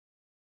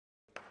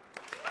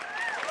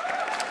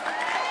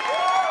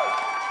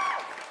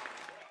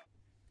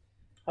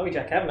How are you,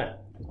 Jack Kavanagh?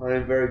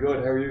 I'm very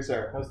good. How are you,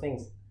 sir? How's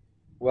things?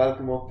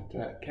 Welcome up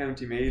to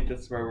County Meath.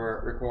 That's where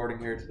we're recording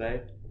here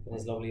today. In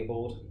his lovely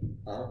abode.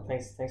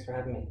 Thanks for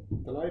having me.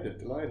 Delighted.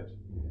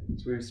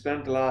 So we've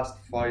spent the last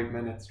 5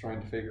 minutes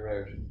trying to figure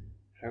out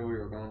how we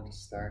were going to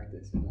start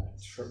this in a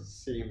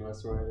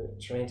seamless way.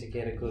 Trying to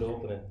get a good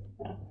opening.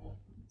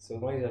 So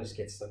why don't I just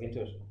get stuck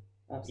into it?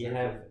 Absolutely. You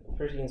have a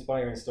pretty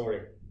inspiring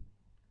story.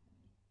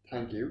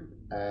 Thank you.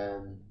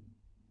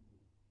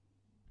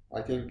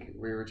 I think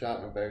we were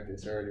chatting about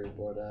this earlier,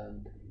 but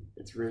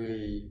it's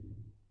when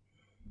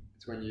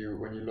you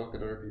look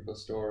at other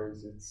people's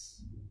stories,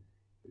 it's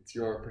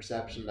your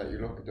perception that you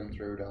look at them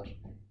through that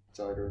it's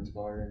either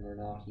inspiring or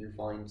not. You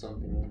find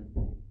something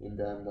in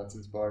them that's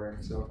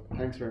inspiring. So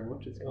thanks very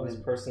much. This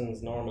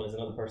person's normal is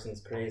another person's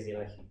crazy.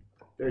 Like,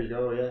 there you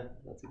go. Yeah,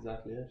 that's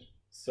exactly it.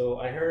 So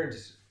I heard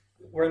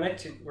where I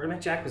met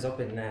Jack was up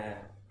in a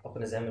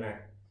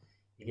seminar.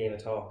 He gave a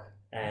talk,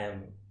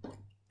 and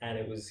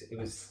it was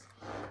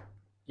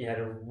you had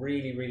a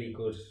really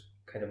good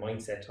kind of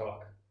mindset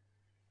talk,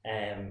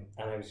 and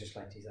I was just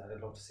like, geez,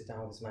 I'd love to sit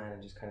down with this man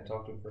and just kind of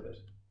talk to him for a bit.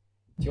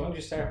 Do you want to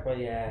just start by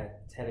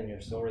telling your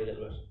story a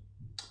little bit?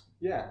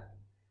 Yeah.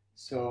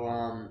 So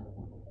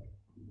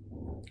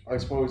I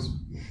suppose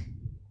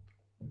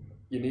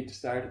you need to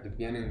start at the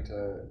beginning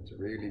to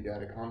really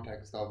get a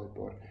context of it.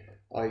 But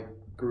I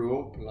grew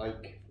up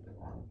like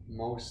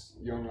most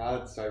young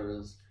lads. I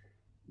was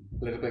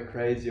a little bit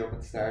crazy up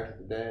at the start of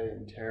the day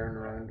and tearing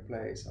around the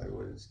place. I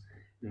was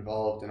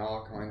involved in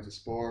all kinds of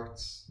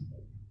sports,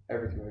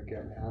 everything I could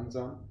get my hands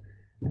on,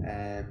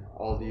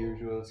 all the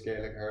usual,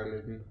 Gaelic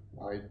hurling.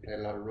 I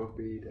played a lot of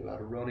rugby, did a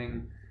lot of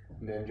running,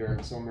 and then during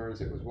the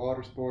summers it was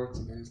water sports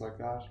and things like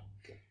that.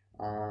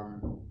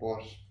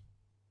 But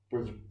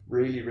was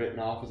really written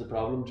off as a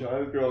problem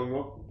child growing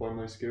up by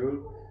my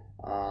school,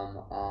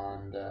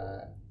 and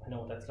I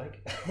know what that's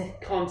like.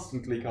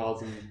 constantly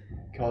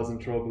causing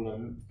trouble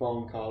and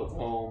phone calls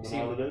home and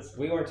all of this.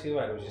 We weren't too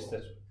bad. It was just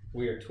that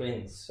we were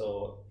twins,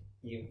 so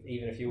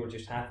even if you were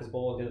just half as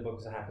bold, the other book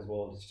was half as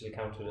bold, it still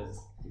counted as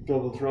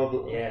double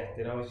trouble. Yeah,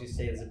 they'd always just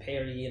say there's a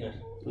pair of you in it.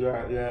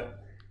 Yeah.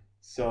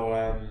 So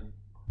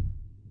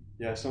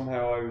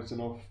somehow I was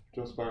enough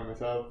just by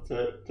myself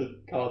to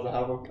cause a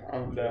havoc,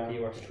 and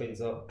you were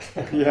twins up.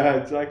 Yeah,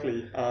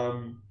 exactly.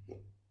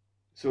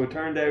 So it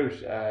turned out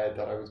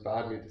that I was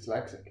badly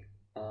dyslexic,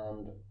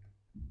 and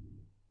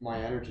my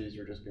energies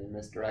were just being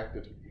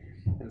misdirected.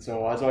 And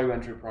so as I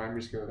went through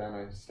primary school, then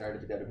I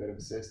started to get a bit of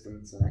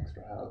assistance and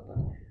extra help,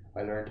 and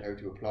I learned how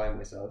to apply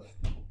myself.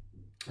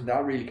 And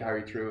that really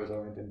carried through as I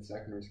went into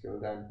secondary school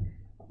then,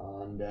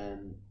 and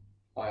then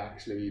I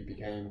actually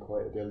became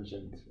quite a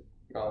diligent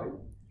guy.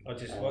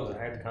 Was it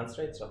hard to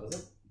concentrate stuff, was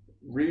it?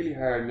 Really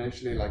hard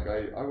initially. Like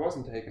I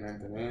wasn't taking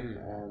anything in,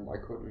 I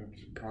couldn't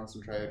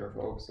concentrate or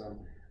focus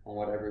on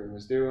what everyone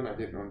was doing. I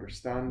didn't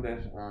understand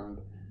it, and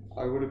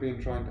I would have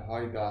been trying to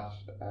hide that,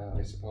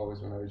 I suppose,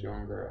 when I was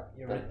younger.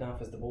 You're written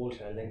off as the bold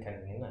child then, kind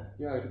of thing, isn't it?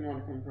 Yeah, I didn't want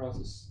to come across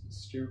as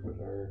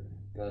stupid, or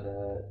that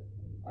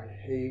I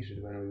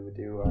hated when we would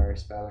do our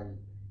spelling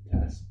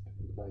test.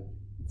 Like,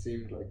 it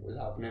seemed like it was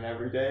happening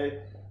every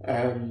day.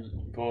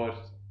 But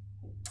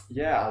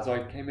yeah, as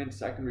I came into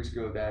secondary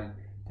school then,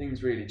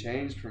 things really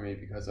changed for me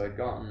because I'd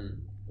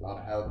gotten a lot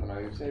of help and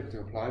I was able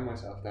to apply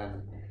myself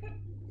then.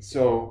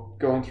 So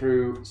going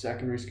through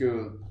secondary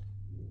school,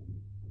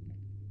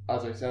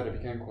 as I said, I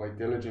became quite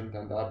diligent,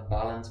 and that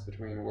balance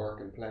between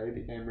work and play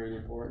became really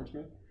important to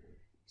me.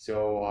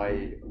 So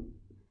I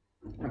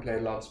played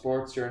a lot of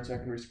sports during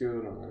secondary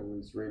school, and I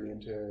was really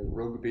into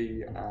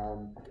rugby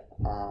and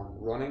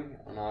running,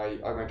 and I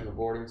went to a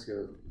boarding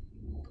school,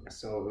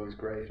 so it was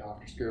great.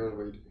 After school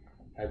we'd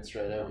head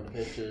straight out on the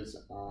pitches,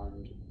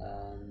 and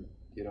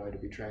you'd either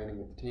be training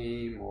with the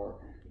team,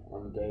 or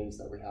on the days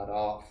that we had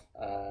off,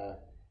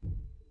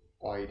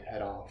 I'd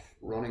head off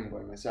running by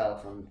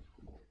myself. And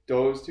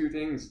those two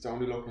things, it's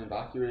only looking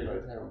back you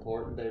realise how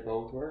important they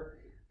both were,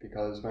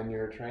 because when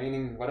you're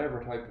training,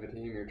 whatever type of a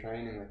team you're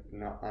training with,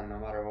 and no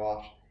matter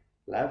what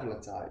level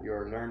it's at,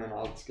 you're learning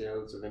all the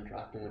skills of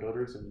interacting with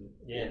others and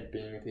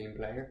being a team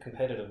player.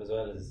 Competitive as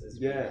well is a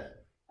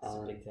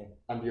big thing.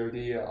 And the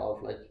idea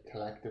of like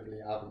collectively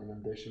having an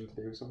ambition to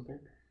do something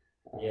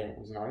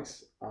was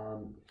nice.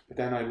 But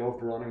then I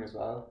loved running as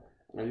well,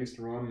 and I used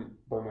to run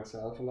by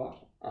myself a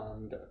lot,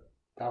 and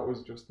that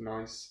was just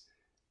nice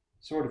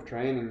sort of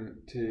training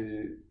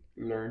to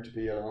learn to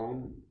be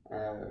alone,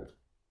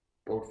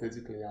 both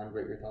physically and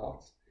with your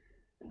thoughts.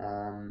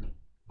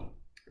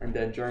 And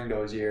then during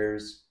those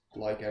years,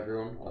 like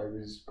everyone, I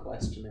was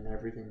questioning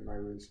everything. I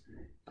was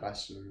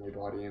questioning my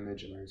body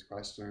image, and I was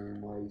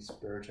questioning my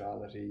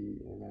spirituality.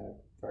 In a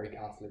very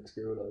Catholic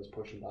school, I was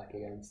pushing back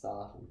against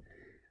that,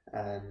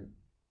 and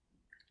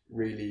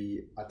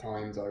really at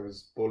times I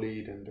was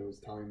bullied, and there was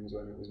times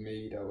when it was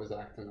me that was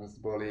acting as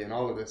the bully, and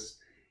all of this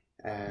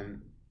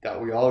that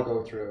we all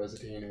go through as a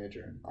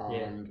teenager,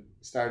 and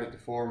started to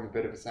form a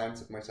bit of a sense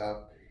of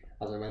myself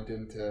as I went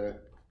into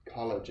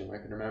college. And I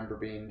can remember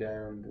being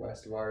down the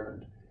west of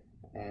Ireland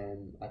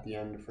at the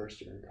end of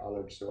first year in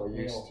college, so I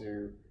used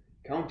to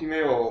County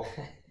Mayo,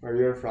 where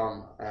you're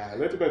from. A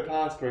little bit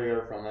past where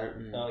you're from, out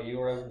in... Oh, you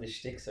were out in the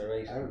sticks,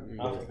 alright.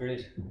 Off the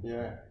grid.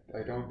 Yeah,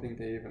 I don't think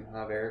they even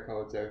have air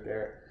codes out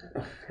there.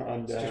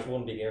 And, it's just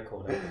one big air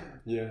code out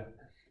there. Yeah.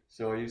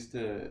 So I used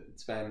to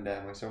spend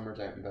my summers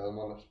out in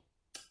Belmullet,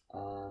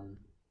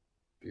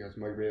 because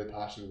my real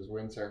passion was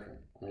windsurfing.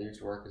 And I used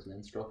to work as an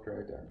instructor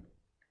out there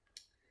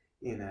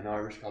in an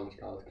Irish college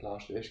called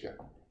Cláiste.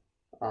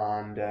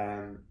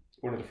 And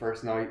one of the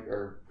first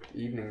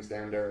evenings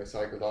down there, I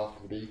cycled off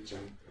to the beach,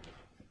 and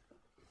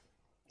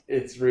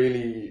it's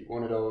really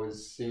one of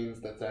those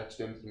scenes that's etched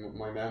into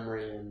my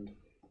memory. And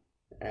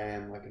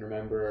I can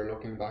remember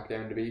looking back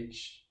down the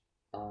beach,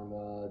 and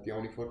the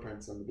only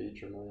footprints on the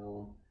beach are my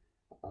own.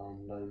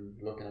 And I'm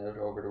looking out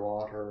over the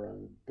water,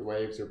 and the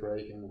waves are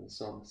breaking, and the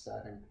sun's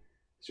setting.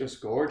 It's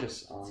just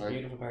gorgeous. And it's a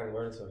beautiful part of the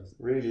world, so it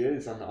really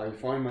is. And I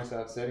find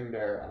myself sitting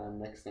there, and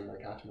next thing I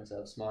catch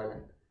myself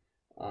smiling.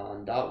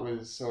 And that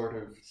was sort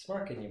of...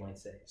 Smirking, you might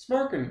say.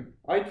 Smirking!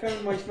 I'd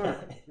found my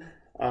smirk.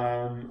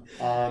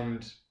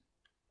 And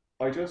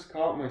I just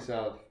caught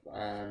myself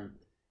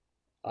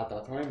at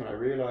that time, and I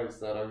realised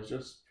that I was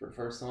just, for the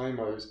first time,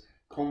 I was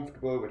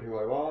comfortable with who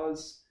I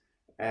was.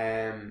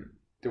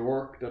 The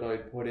work that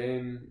I'd put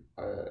in,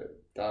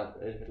 that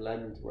it had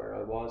led me to where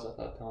I was at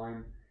that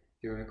time,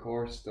 doing a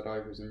course that I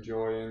was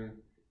enjoying.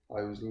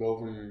 I was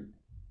loving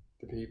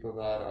the people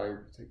that I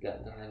was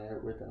getting to hang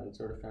out with, and I'd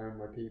sort of found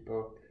my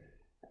people.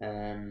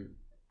 And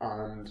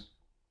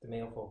the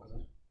Mayo folk, is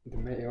it? The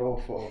Mayo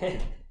folk,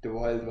 the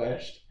Wild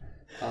West.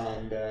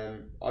 And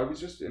I was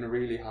just in a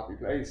really happy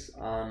place,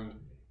 and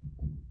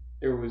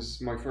it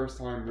was my first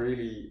time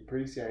really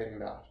appreciating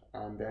that.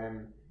 And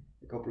then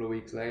a couple of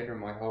weeks later,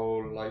 my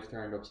whole life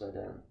turned upside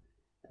down.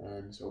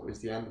 And so it was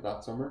the end of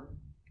that summer.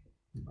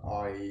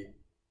 I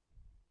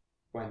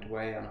went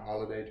away on a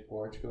holiday to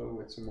Portugal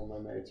with some of my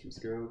mates from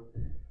school,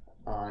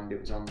 and it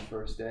was on the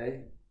first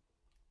day,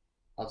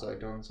 as I'd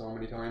done so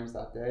many times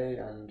that day.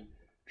 And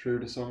through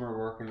the summer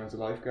working as a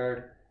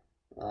lifeguard,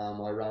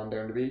 I ran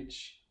down the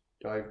beach,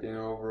 dived in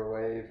over a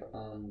wave,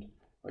 and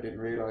I didn't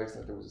realise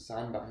that there was a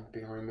sandbank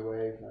behind the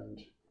wave,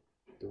 and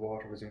the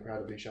water was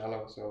incredibly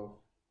shallow. So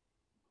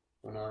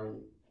when I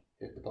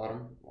hit the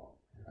bottom,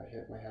 I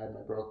hit my head and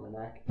I broke my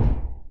neck.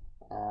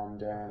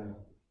 And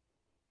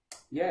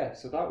yeah,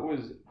 so that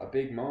was a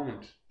big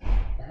moment.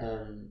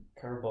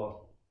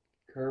 Curveball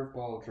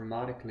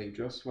Dramatically,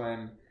 just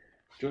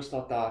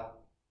at that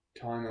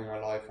time in my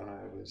life when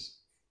I was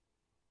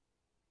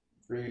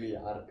really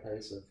at a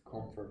place of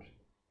comfort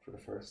for the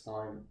first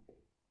time,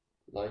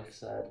 life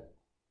said,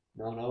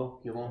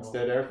 no, you won't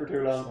stay there for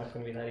too long. It's not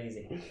going to be that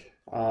easy.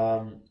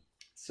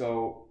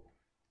 So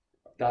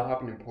that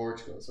happened in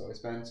Portugal. So I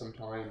spent some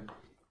time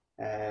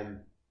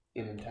in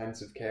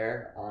intensive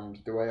care, and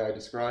the way I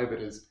describe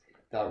it is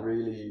that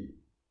really,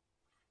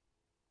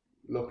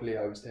 luckily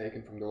I was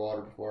taken from the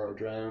water before I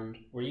drowned.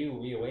 Were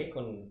you awake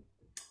on?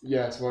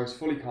 Yeah, so I was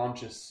fully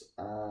conscious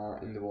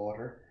in the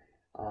water,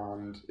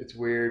 and it's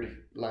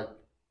weird, like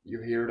you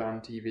hear it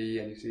on TV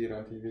and you see it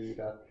on TV,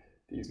 that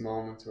these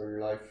moments where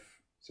your life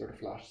sort of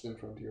flashes in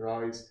front of your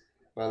eyes.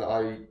 Well,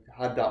 I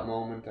had that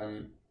moment,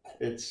 and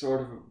it's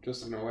sort of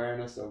just an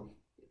awareness of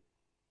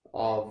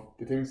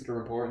the things that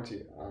are important to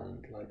you.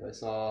 And like I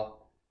saw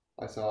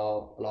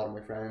a lot of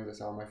my friends, I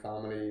saw my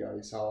family, I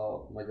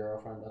saw my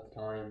girlfriend at the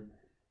time,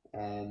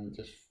 and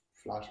just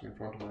flashing in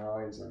front of my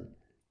eyes, and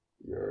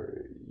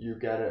you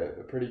get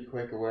a pretty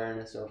quick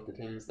awareness of the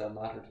things that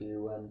matter to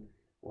you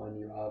when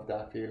you have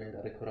that feeling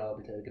that it could all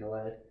be taken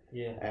away.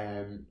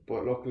 Yeah.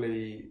 But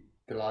luckily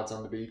the lads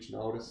on the beach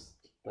noticed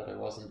that I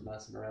wasn't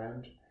messing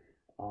around,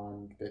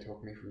 and they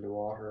took me from the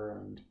water,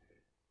 and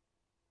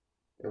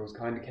it was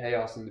kind of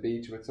chaos on the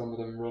beach, with some of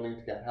them running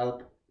to get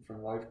help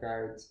from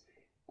lifeguards,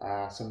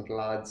 some of the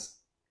lads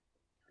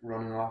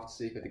running off to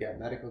see if they could get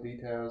medical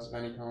details of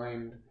any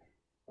kind,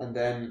 and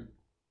then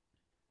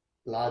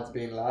lads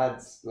being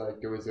lads,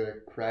 like there was a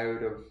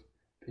crowd of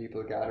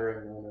people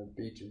gathering on a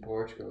beach in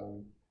Portugal,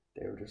 and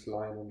they were just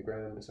lying on the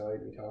ground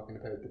beside me talking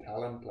about the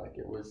talent. Like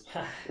it was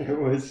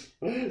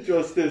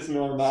just this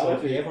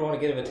normality. So if you ever want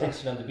to get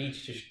attention on the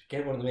beach, just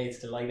get one of the mates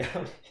to lie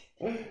down.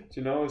 Do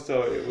you know,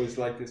 so it was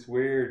like this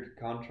weird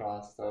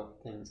contrast of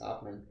things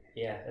happening.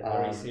 Yeah,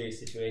 a very serious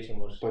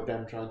situation, but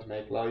then trying to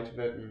make light of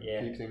it and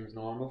keep things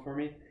normal for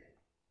me.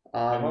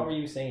 And what were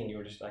you saying? You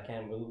were just, I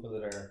can't move with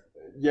it, or?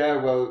 Yeah,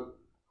 well,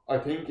 I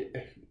think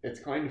it's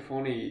kind of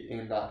funny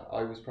in that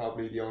I was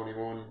probably the only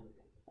one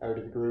out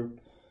of the group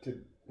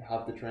to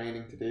have the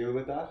training to deal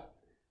with that,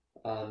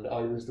 and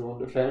I was the one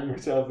that found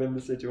myself in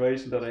the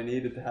situation that I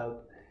needed to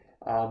help.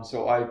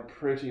 So I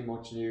pretty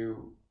much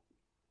knew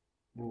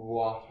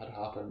what had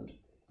happened.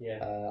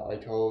 Yeah. I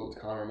told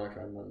Connor, my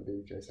friend on the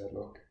beach, I said,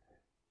 look,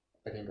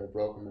 I think I've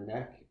broken my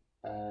neck,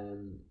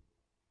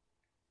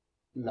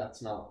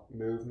 let's not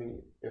move me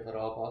if at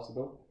all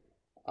possible.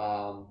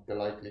 The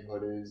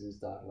likelihood is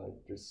that like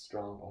there's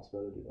strong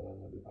possibility that I'm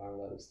going to be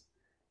paralyzed.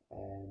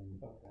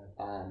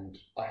 And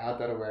I had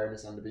that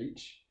awareness on the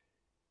beach,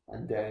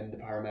 and then the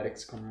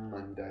paramedics come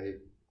and they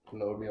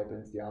load me up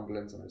into the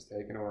ambulance, and I was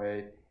taken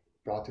away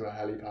brought to a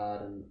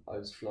helipad and I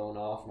was flown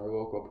off, and I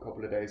woke up a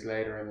couple of days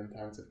later in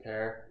intensive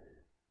care.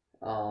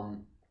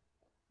 And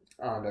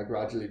I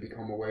gradually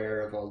become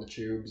aware of all the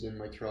tubes in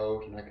my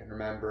throat, and I can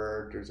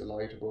remember there's a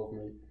light above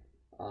me,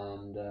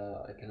 and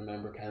I can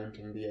remember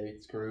counting the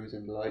 8 screws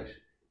in the light,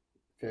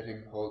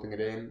 holding it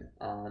in,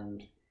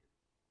 and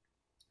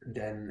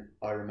then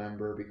I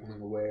remember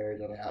becoming aware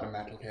that I had a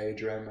metal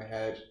cage around my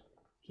head,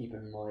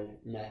 keeping my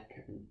neck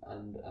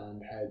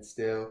and head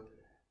still,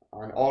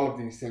 and all of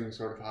these things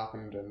sort of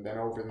happened. And then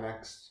over the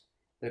next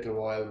little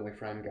while, my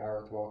friend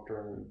Gareth walked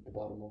around the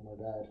bottom of my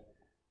bed,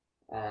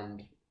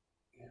 and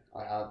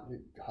I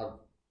have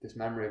this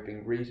memory of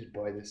being greeted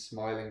by this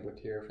smiling but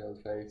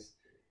tear-filled face,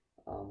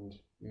 and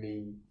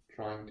me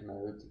trying to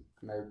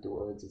mouth the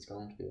words, "It's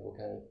going to be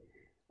okay."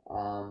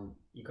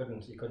 You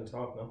couldn't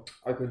talk, no?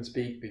 I couldn't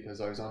speak because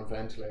I was on a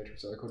ventilator,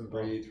 so I couldn't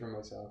breathe for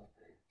myself.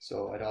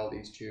 So I had all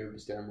these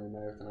tubes down my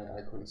mouth, and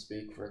I couldn't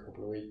speak for a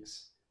couple of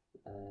weeks,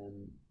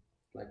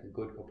 like a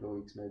good couple of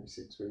weeks, maybe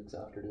 6 weeks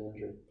after the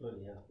injury.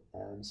 Bloody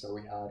hell. So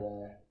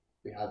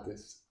we had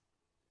this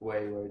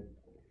way where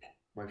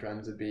my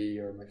friends would be,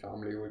 or my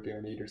family would be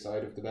on either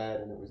side of the bed,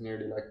 and it was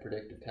nearly like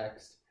predictive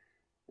text,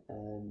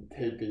 and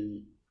they'd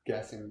be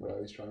guessing what I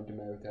was trying to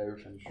mouth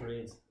out. And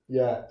charades.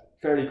 Yeah,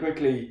 fairly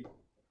quickly,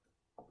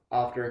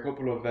 after a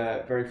couple of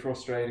very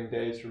frustrating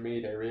days for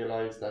me, they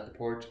realised that the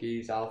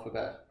Portuguese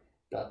alphabet,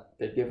 that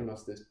they'd given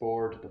us this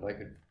board that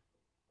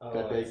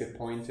they could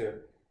point to.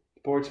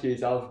 The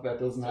Portuguese alphabet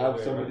doesn't have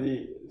some of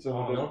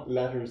the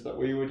letters that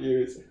we would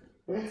use.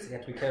 So you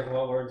have to be careful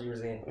what words you were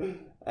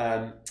saying.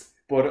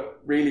 But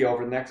really,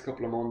 over the next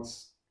couple of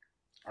months,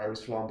 I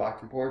was flown back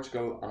from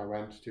Portugal, and I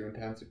went to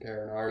intensive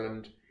care in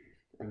Ireland,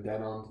 and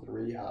then on to the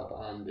rehab.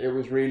 And it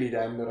was really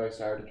then that I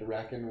started to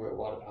reckon with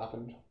what had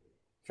happened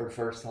for the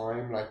first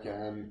time. Like,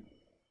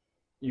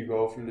 you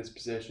go from this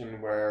position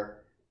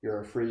where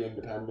you're a free,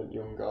 independent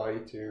young guy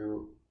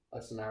to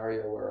a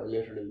scenario where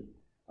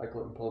I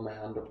couldn't pull my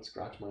hand up to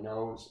scratch my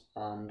nose,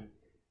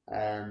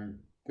 and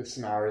the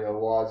scenario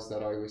was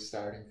that I was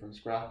starting from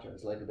scratch. I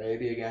was like a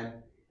baby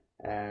again.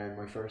 And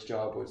my first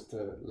job was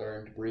to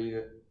learn to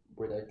breathe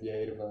without the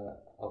aid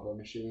of a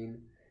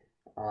machine,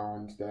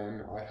 and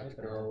then I had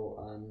to go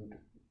and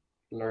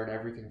learn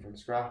everything from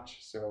scratch.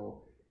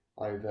 So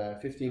I've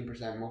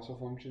 15% muscle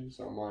function,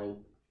 so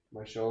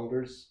my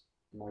shoulders,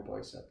 my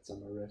biceps,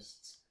 and my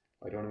wrists.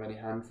 I don't have any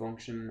hand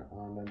function,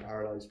 and I'm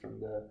paralyzed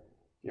from the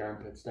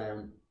armpits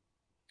down.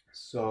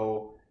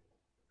 So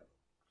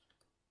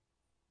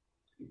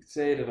you could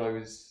say that I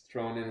was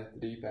thrown in at the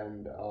deep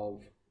end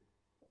of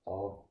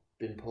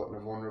being put in a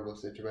vulnerable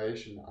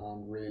situation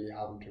and really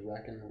having to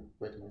reckon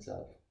with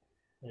myself.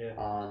 Yeah.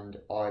 And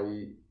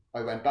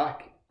I went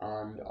back,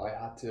 and I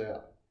had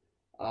to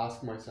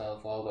ask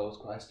myself all those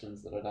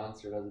questions that I'd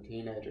answered as a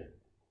teenager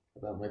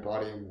about my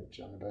body image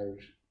and about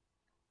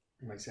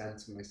my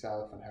sense of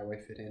myself and how I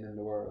fit in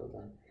the world,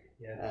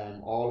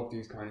 and all of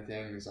these kind of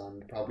things.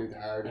 And probably the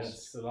hardest. And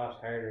it's a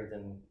lot harder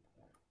than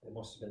it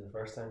must have been the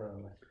first time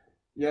around. Like.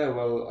 Yeah,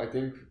 well, I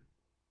think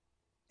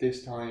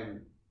this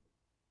time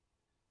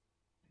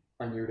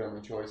I knew that my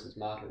choices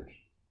mattered,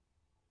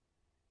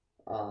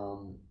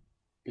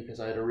 because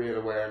I had a real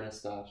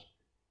awareness that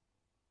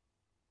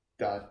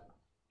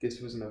this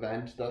was an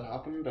event that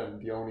happened,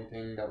 and the only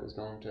thing that was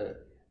going to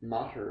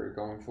matter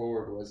going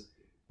forward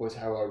was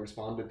how I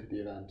responded to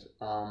the event.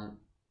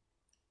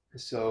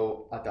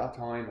 So at that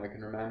time, I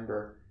can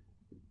remember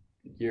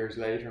years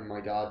later, my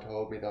dad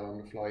told me that on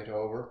the flight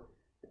over,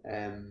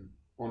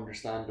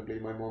 understandably,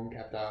 my mum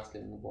kept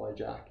asking, "Why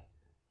Jack?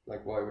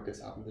 Like, why would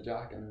this happen to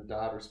Jack?" And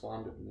Dad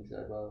responded, and he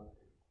said, "Well,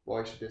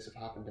 why should this have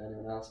happened to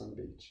anyone else on the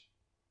beach?"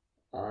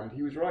 And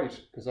he was right,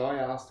 because I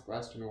asked the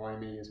question, "Why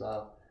me?" as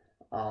well.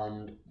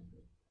 And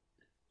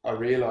I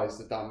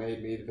realised that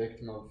made me the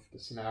victim of the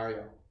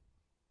scenario,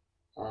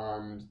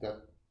 and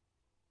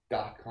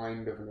that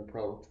kind of an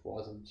approach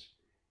wasn't.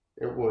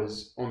 It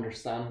was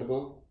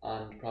understandable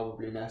and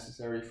probably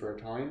necessary for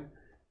a time,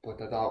 but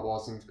that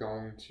wasn't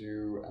going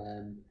to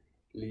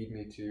lead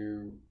me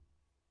to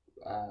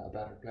a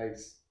better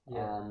place.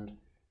 Yeah. And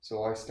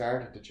so I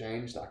started to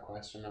change that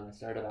question, and I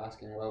started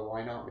asking, well,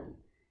 why not me?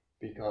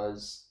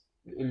 Because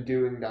in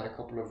doing that, a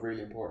couple of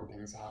really important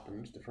things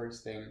happened. The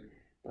first thing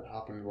that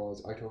happened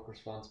was I took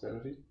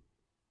responsibility.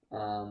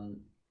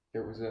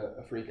 It was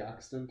a freak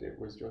accident. It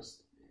was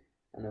just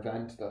an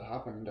event that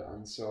happened,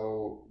 and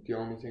so the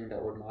only thing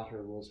that would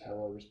matter was how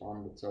I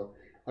responded. So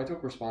I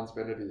took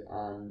responsibility,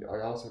 and I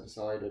also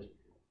decided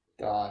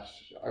that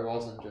I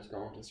wasn't just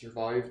going to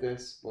survive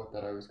this, but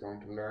that I was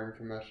going to learn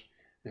from it,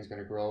 I was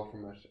going to grow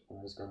from it, and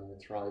I was going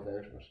to thrive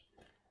out of it.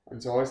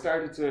 And so I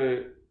started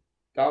to,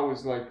 that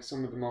was like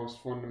some of the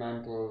most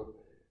fundamental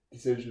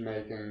decision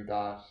making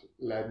that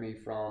led me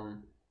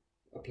from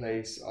a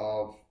place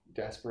of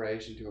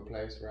desperation to a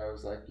place where I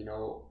was like, you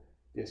know,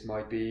 this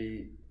might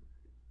be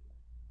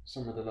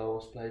some of the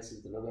lowest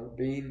places that I've ever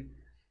been,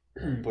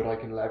 but I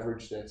can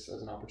leverage this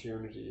as an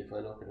opportunity if I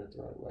look at it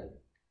the right way.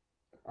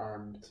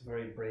 And it's a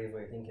very brave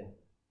way of thinking.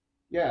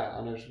 yeah,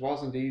 and it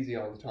wasn't easy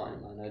all the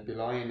time, and I'd be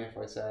lying if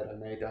I said I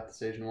made that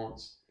decision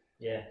once,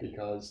 Yeah.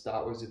 because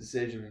that was a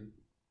decision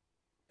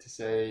to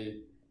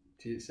say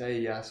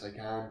yes, I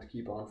can, to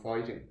keep on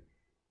fighting.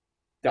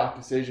 That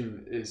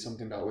decision is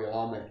something that we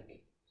all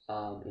make,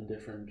 in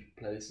different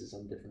places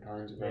and different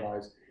times of our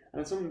lives,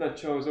 and it's something that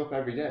shows up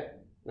every day.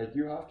 Like,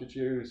 you have to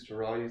choose to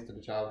rise to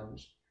the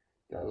challenge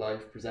that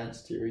life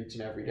presents to you each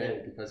and every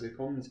day, because it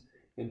comes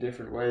in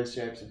different ways,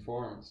 shapes, and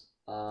forms,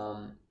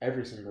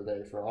 every single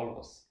day for all of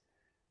us.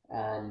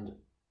 And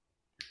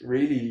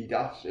really,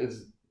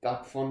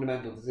 that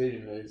fundamental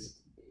decision is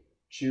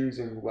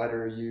choosing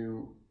whether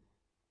you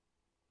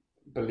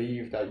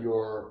believe that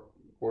you're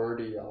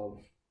worthy of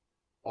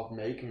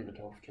making the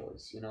tough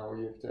choice. You know,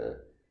 you have to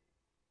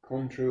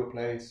come through a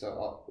place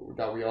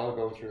that we all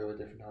go through at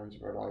different times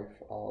of our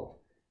life, of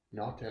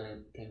not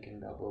thinking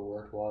that we're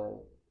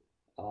worthwhile,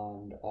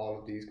 and all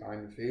of these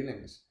kind of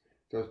feelings,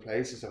 those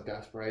places of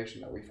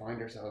desperation that we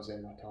find ourselves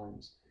in at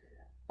times,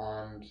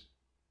 and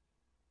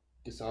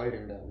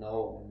deciding that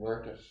no, I'm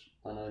worth it,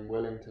 and I'm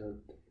willing to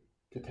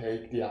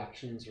take the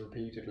actions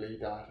repeatedly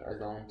that are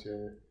going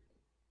to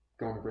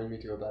bring me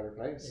to a better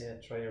place. Yeah,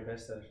 try your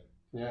best at it.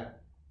 Yeah.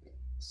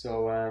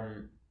 So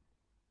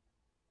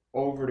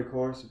over the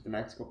course of the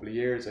next couple of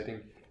years, I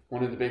think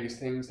one of the biggest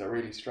things that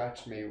really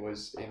stretched me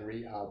was in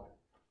rehab.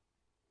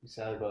 You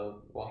said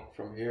about what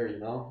from here, you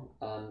know,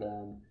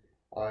 and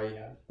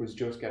I was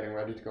just getting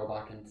ready to go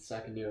back into the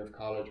second year of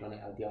college when I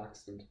had the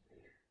accident.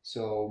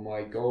 So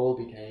my goal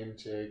became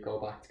to go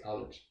back to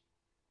college,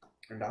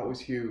 and that was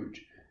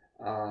huge.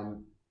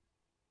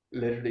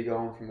 Literally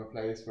going from a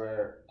place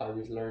where I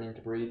was learning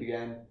to breathe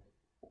again,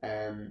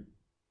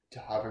 to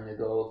having a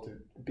goal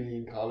to be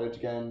in college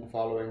again the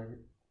following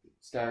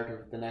start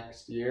of the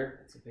next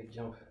year. It's a big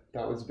jump.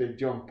 That was a big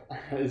jump,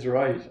 is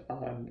right.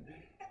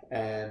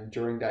 And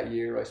during that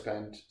year, I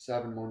spent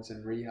 7 months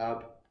in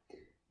rehab.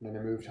 And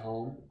then I moved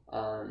home,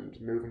 and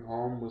moving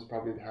home was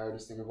probably the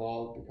hardest thing of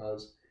all,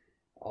 because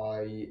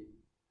I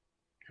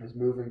was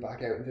moving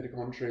back out into the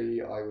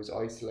country. I was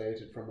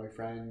isolated from my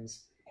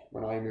friends.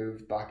 When I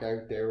moved back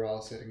out, they were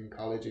all sitting in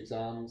college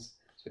exams,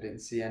 so I didn't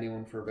see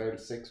anyone for about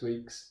 6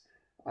 weeks.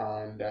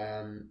 And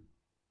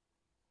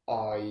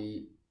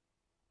I,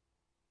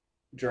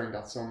 during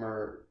that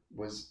summer,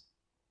 was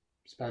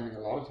spending a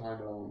lot of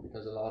time alone,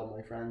 because a lot of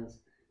my friends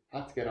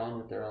had to get on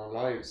with their own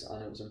lives,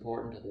 and it was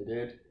important that they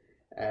did.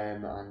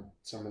 And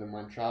some of them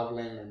went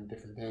travelling and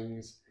different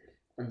things.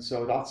 And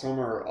so that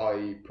summer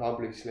I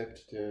probably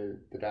slipped to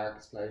the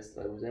darkest place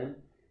that I was in,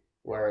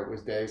 where it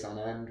was days on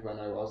end when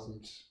I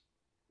wasn't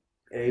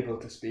able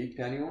to speak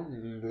to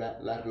anyone,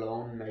 let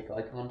alone make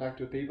eye contact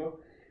with people,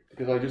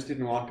 because I just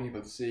didn't want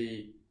people to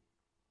see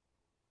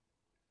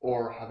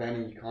or have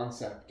any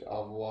concept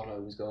of what I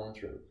was going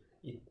through.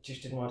 You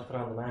just didn't want to put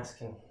on the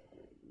mask, and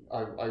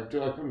I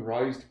couldn't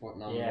rise to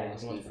putting on the mask. Yeah, you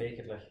didn't want to fake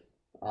it, like.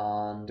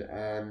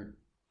 And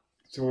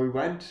so we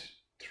went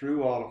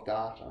through all of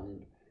that,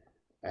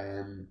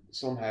 and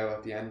somehow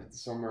at the end of the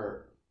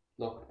summer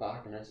looked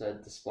back and I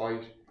said,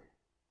 despite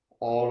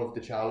all of the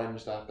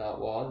challenge that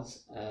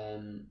was,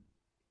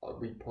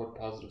 we put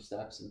positive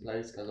steps in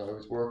place, because I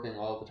was working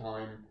all the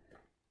time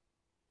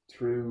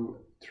through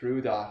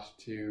that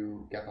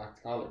to get back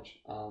to college.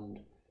 And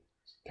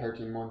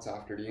 13 months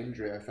after the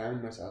injury, I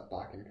found myself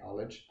back in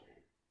college,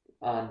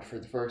 and for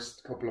the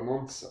first couple of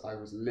months I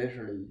was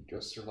literally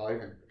just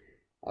surviving.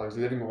 I was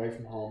living away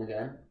from home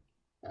again,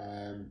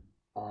 and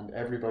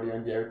everybody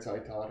on the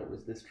outside thought it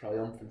was this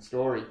triumphant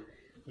story,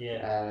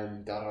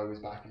 that I was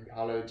back in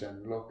college,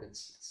 and look,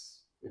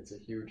 it's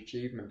a huge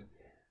achievement,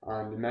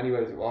 and in many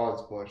ways it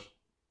was,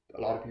 but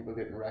a lot of people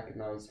didn't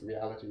recognise the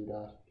reality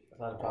that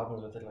a lot of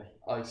problems with it, like.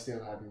 I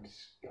still hadn't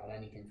got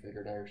anything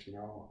figured out, you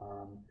know.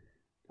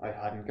 I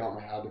hadn't got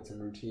my habits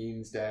and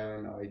routines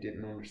down. I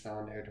didn't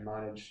understand how to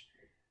manage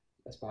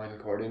a spinal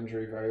cord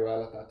injury very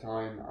well at that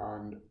time,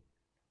 and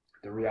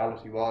the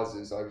reality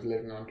is I was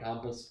living on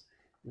campus,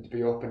 and to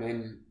be up and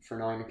in for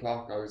 9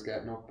 o'clock, I was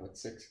getting up at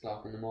 6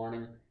 o'clock in the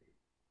morning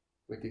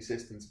with the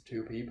assistance of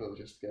 2 people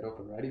just to get up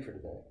and ready for the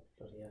day.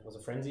 But yeah, was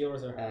it friends of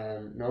yours, or?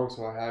 No,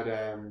 so I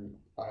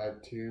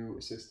had 2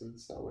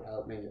 assistants that would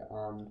help me,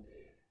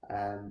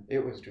 and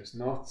it was just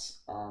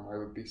nuts. I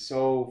would be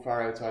so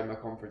far outside my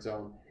comfort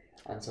zone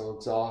and so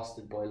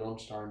exhausted by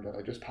lunchtime that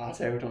I just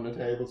pass out on the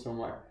table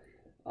somewhere,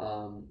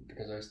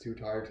 because I was too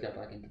tired to get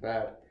back into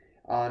bed.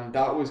 And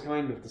that was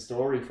kind of the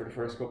story for the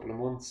first couple of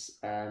months.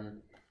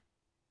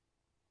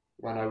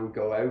 When I would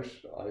go out,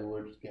 I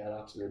would get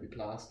absolutely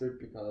plastered,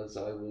 because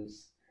I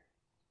was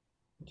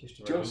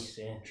just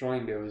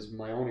trying to, it was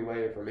my only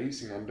way of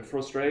releasing, and the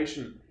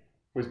frustration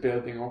was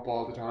building up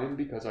all the time,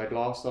 because I'd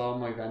lost all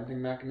my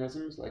venting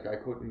mechanisms. Like, I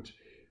couldn't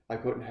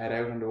head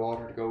out on the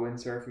water to go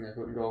windsurfing, I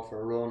couldn't go for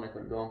a run, I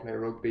couldn't go and play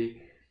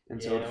rugby,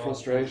 and so the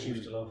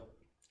frustration,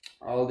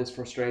 all this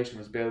frustration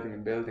was building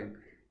and building,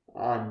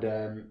 and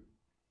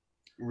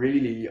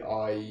really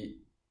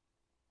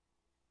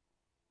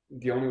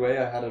the only way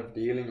I had of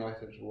dealing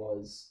with it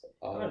was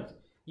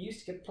you used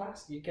to get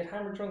plastered, you get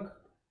hammer drunk.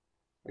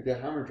 I get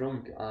hammer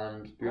drunk,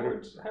 and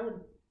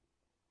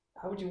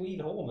how would you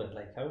weed home it?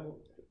 Like how?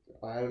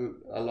 I had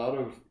a lot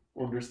of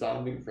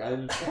understanding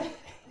friends.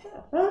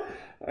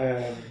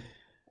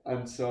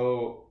 And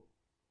so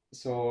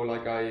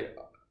like I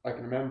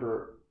can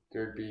remember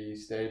there'd be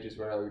stages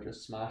where I would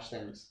just smash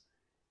things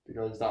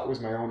because that was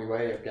my only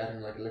way of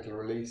getting like a little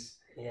release.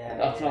 Yeah, And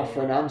that's not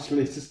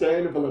financially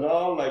sustainable at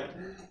all. Like,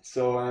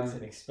 so it's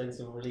an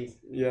expensive release.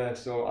 yeah.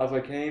 So as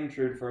I came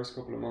through the first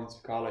couple of months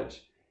of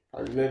college,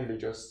 I was literally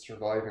just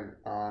surviving,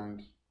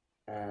 and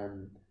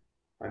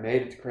I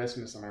made it to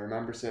Christmas, and I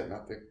remember sitting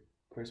at the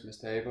Christmas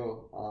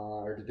table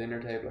or the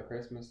dinner table at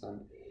Christmas,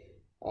 and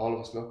all of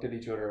us looked at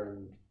each other,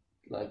 and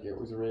like it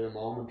was a real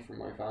moment for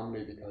my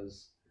family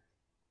because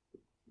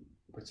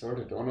we'd sort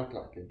of done it,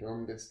 like we'd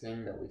done this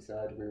thing that we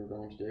said we were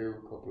going to do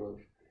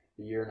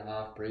a year and a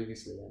half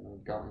previously, and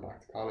I'd gotten back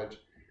to college.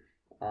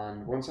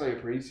 And once I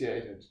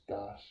appreciated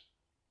that,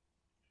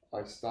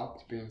 I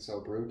stopped being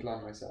so brutal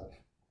on myself,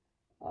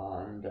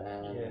 and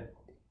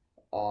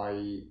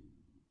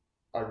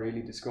I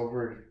really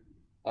discovered,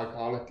 I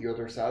call it the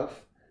other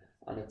self,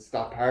 and it's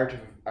that part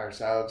of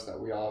ourselves that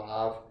we all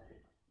have,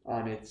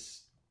 and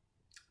it's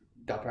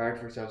that part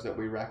of ourselves that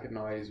we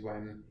recognize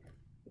when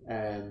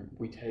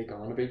we take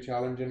on a big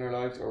challenge in our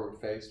lives, or we're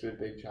faced with a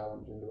big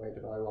challenge in the way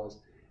that I was.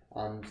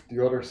 And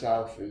the other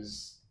self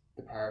is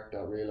the part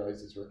that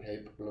realizes we're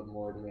capable of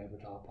more than we ever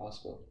thought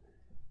possible.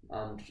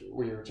 And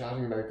we were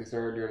chatting about this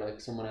earlier, like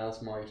someone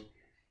else might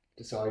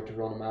decide to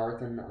run a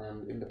marathon,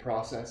 and in the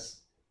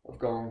process of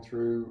going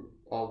through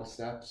all the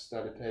steps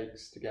that it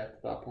takes to get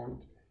to that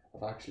point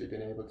of actually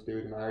being able to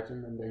do the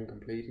marathon and then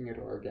completing it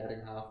or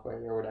getting halfway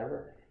or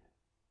whatever,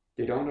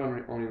 they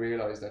don't only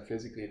realize that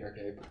physically they're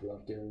capable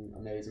of doing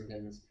amazing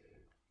things,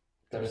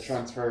 that it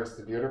transfers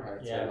to the other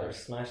parts. Yeah, they're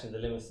smashing the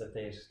limits that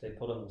they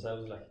put on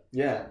themselves, like.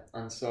 Yeah,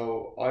 and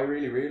so I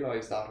really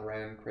realised that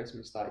around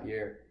Christmas that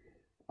year,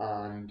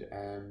 and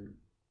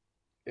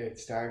it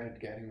started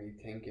getting me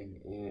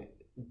thinking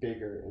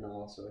bigger in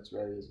all sorts of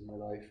areas of my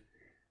life.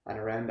 And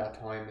around that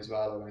time as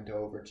well, I went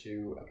over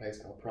to a place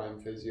called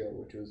Prime Physio,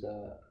 which was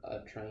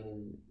a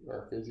training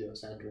or physio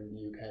centre in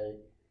the UK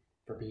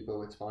for people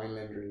with spinal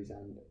injuries,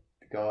 and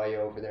the guy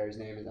over there, his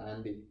name is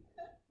Andy,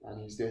 and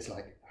he's this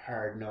like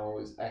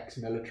hard-nosed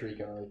ex-military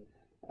guy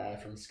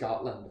from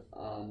Scotland,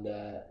 and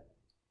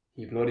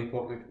he bloody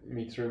put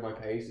me through my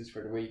paces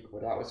for the week,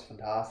 but that was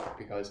fantastic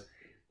because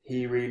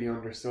he really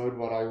understood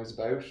what I was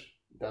about,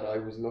 that I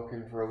was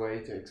looking for a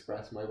way to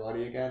express my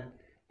body again,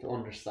 to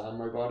understand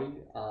my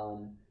body,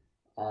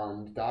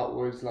 and that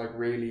was like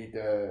really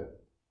the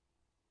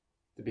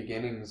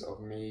beginnings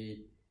of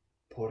me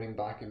putting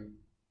back in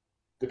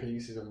the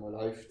pieces of my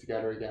life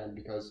together again,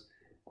 because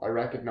I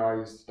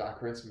recognized that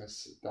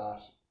Christmas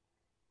that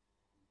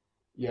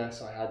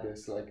yes, I had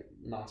this like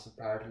massive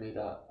part of me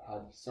that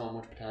had so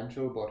much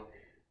potential, but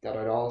that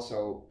I'd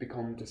also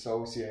become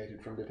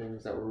dissociated from the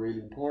things that were really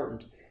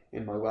important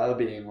in my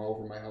well-being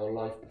over my whole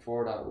life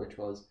before that, which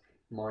was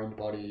mind,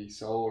 body,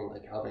 soul,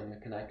 like having a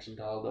connection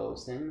to all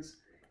those things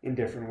in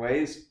different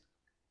ways,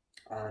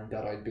 and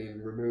that I'd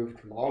been removed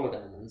from all of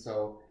them. And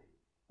so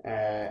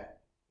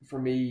for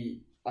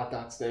me at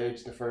that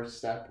stage, the first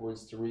step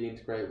was to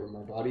reintegrate with my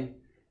body.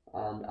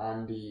 And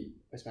Andy,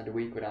 I spent a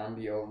week with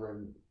Andy over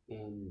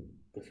in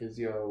the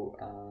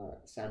physio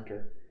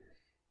centre,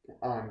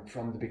 and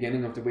from the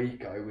beginning of the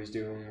week I was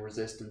doing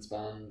resistance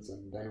bands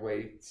and then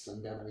weights,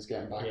 and then I was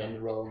getting back on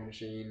the rowing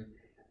machine,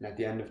 and at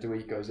the end of the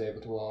week I was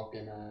able to walk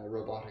in a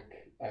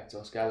robotic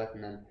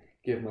exoskeleton and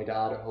give my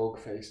dad a hug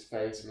face to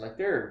face, and like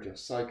they're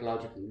just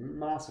psychologically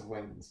massive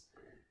wins.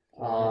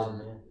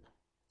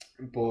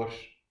 But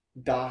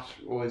that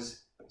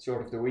was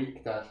sort of the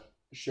week that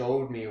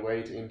showed me a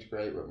way to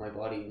integrate with my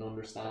body and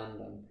understand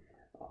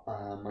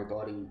my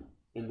body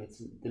in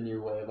the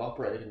new way of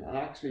operating, and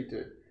actually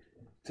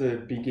to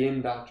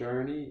begin that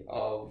journey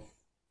of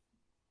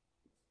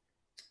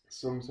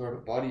some sort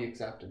of body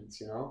acceptance,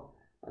 you know,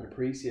 and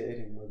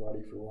appreciating my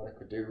body for what it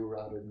could do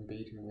rather than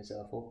beating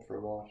myself up for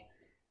what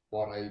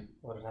had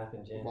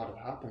happened.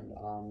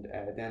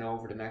 And then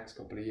over the next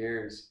couple of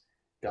years,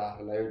 that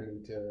allowed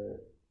me to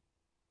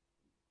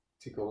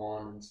go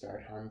on and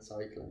start hand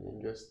cycling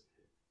and just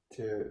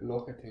to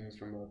look at things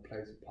from a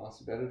place of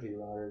possibility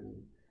rather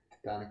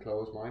than a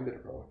closed-minded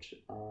approach.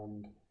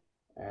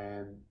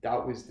 And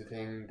that was the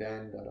thing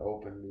then that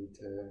opened me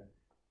to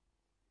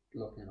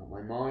looking at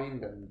my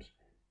mind. And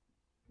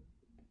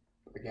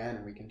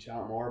again, we can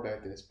chat more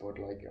about this, but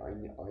like I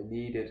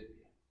needed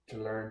to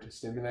learn to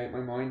stimulate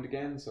my mind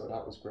again. So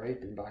that was great.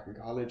 Being back in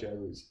college, I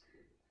was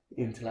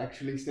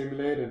intellectually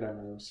stimulated, and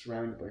I was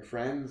surrounded by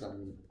friends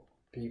and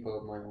people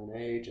of my own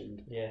age,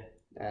 and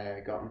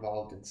got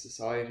involved in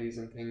societies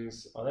and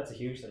things. Oh, that's a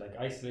huge thing. Like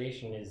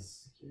isolation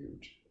is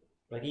huge.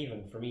 Like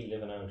even for me,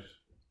 living out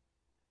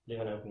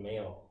in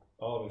Mayo,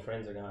 all my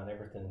friends are gone,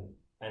 everything,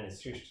 and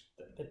it's just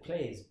it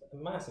plays a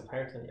massive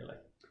part in your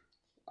life.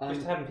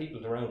 Just having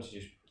people around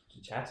to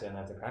chat to and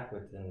have the crack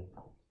with, and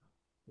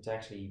it's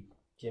actually,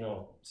 you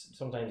know,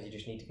 sometimes you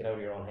just need to get out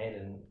of your own head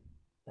and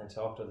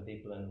talk to other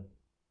people, and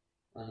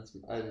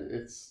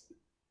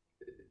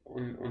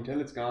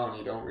until it's gone,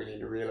 you don't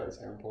really realize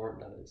how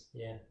important that is.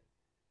 Yeah.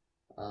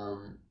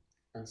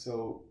 And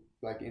so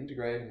like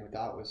integrating with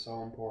that was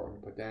so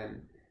important, but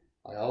then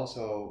I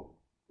also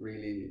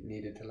really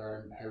needed to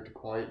learn how to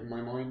quieten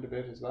my mind a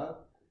bit as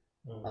well.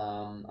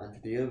 And to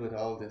deal with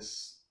all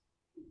this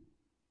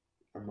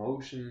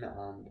emotion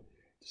and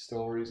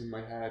stories in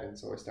my head. And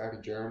so I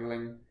started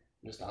journaling,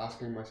 just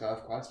asking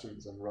myself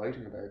questions and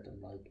writing about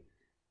them. Like,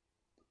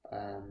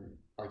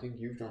 I think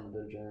you've done a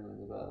bit of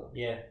journaling as well.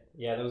 Yeah,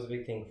 that was a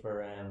big thing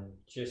for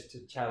just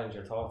to challenge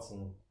your thoughts,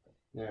 and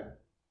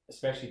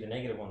especially the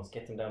negative ones,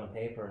 get them down on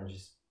paper and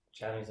just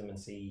challenge them and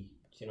see,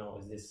 you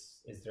know, is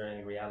there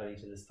any reality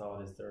to this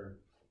thought? Is there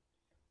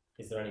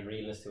any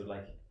realness to it,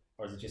 like,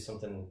 or is it just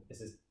something? Is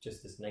this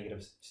just this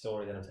negative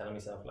story that I'm telling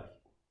myself, like?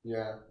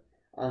 Yeah,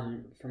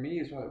 and for me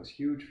as well, it was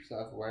huge for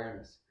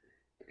self-awareness,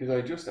 because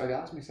I'd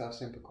ask myself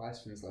simple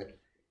questions like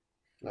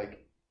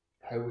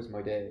how was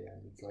my day,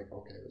 and it's like,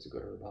 okay, it was a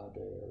good or a bad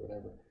day or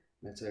whatever,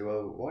 and I'd say,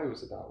 well, why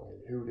was it that way?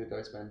 Who did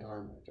I spend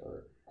time with,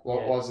 or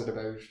what was it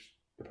about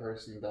the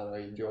person that I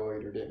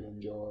enjoyed or didn't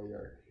enjoy,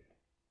 or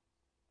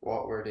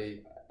what were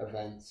the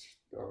events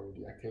or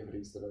the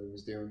activities that I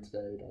was doing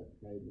today that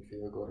made me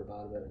feel good or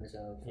bad about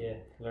myself?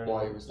 Yeah,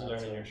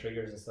 learning your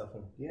triggers and stuff.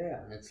 And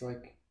and it's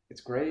like,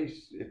 it's great.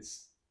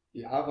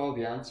 You have all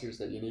the answers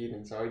that you need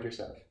inside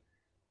yourself.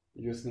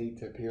 You just need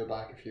to peel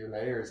back a few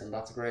layers, and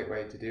that's a great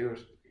way to do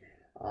it.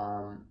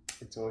 And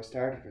so I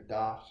started with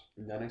that,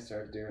 and then I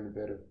started doing a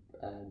bit of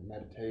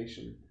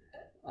meditation,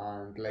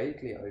 and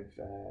lately I've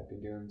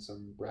been doing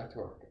some breath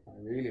work. I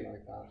really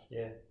like that.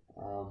 Yeah.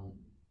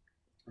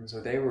 And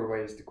so they were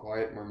ways to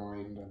quiet my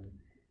mind, and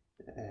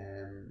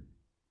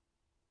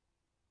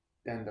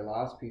then the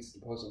last piece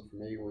of the puzzle for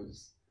me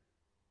was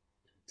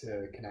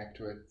to connect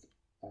with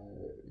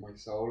my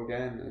soul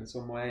again in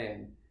some way.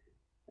 And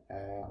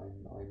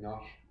I'm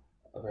not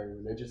a very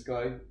religious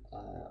guy.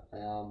 I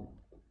am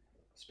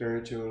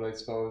spiritual, I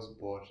suppose,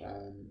 but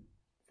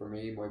for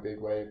me, my big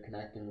way of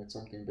connecting with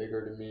something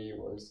bigger than me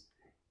was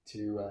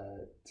to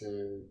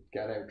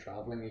get out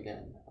traveling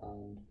again,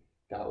 and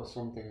that was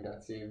something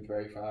that seemed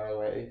very far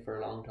away for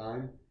a long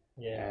time.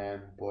 Yeah.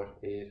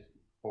 But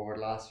over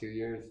the last few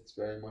years, it's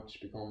very much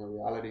become a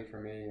reality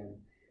for me,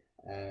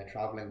 and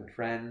traveling with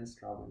friends,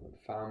 traveling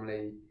with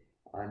family,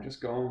 and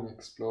just going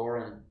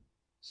exploring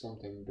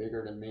something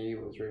bigger than me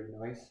was really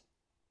nice.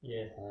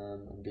 Yeah.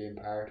 And being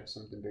part of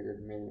something bigger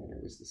than me, and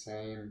it was the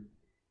same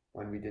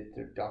when we did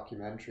the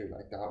documentary.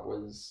 Like, that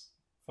was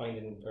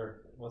finding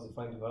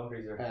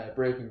boundaries, or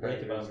breaking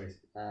boundaries.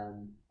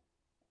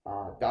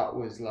 That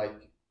was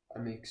like a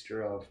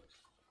mixture of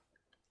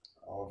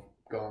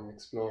going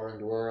exploring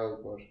the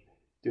world, but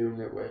doing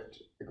it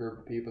with a group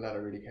of people that I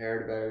really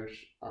cared about,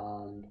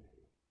 and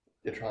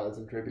the trials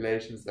and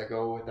tribulations that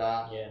go with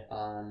that. Yeah.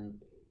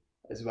 And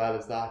as well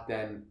as that,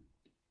 then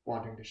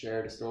wanting to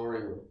share the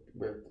story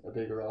with a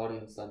bigger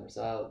audience than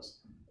ourselves,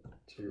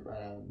 to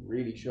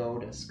really show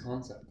this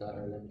concept that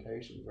our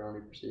limitations are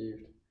only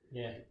perceived.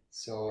 Yeah.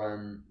 So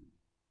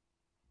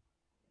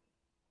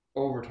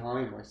over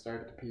time, I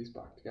started to piece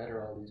back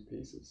together all these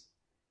pieces,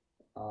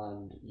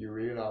 and you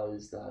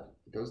realise that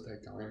it does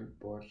take time,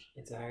 but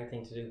it's a hard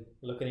thing to do.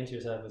 Looking into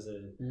yourself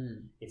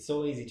it's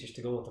so easy just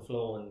to go with the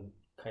flow, and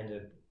kind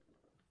of.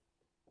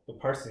 But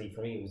personally,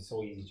 for me, it was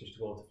so easy just to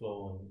go with the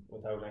flow, and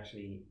without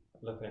actually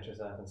looking at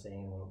yourself and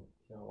saying, well,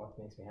 you know, what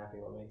makes me happy,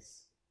 what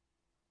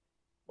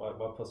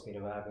puts me to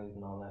bad mood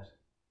and all that.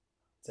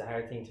 It's a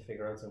hard thing to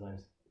figure out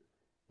sometimes.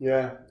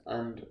 Yeah,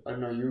 and I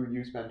know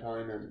you spent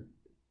time in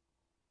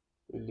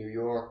New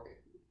York.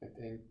 I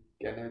think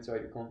getting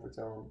outside your comfort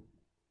zone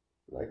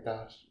like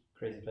that.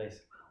 Crazy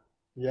place.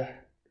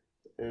 Yeah,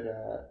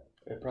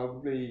 it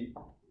probably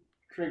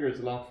triggers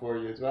a lot for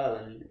you as well,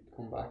 and you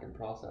come back and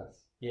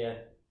process. Yeah.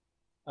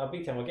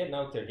 Big time. Well, getting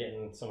out there,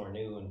 getting somewhere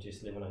new, and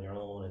just living on your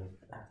own, and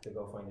have to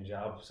go find a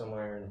job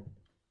somewhere,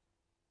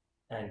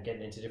 and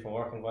getting into different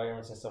work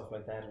environments and stuff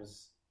like that it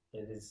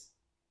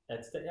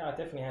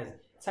definitely has.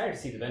 It's hard to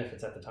see the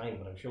benefits at the time,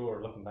 but I'm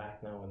sure looking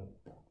back now,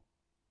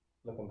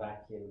 you'll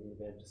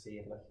be able to see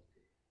it. Like,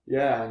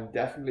 yeah, and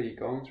definitely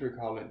going through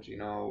college, you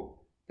know,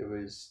 there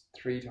was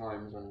 3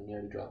 times when I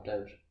nearly dropped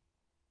out,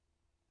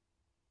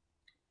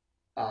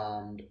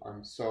 and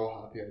I'm so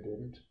happy I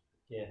didn't.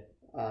 Yeah.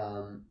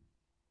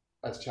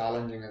 As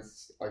challenging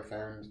as I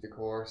found the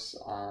course,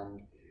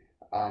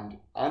 and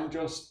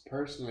just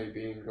personally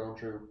going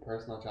through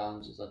personal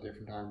challenges at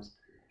different times,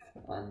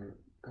 and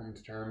coming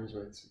to terms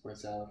with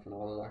myself and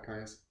all of that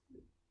kind of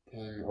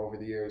thing over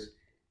the years,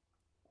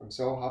 I'm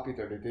so happy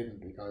that I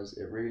didn't, because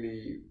it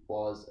really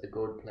was a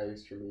good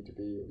place for me to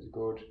be. It was a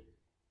good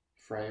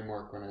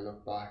framework when I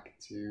look back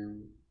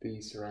to be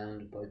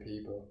surrounded by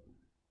people,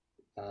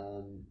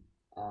 and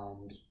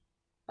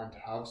to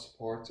have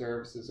support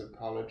services of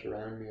college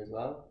around me as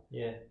well.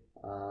 Yeah.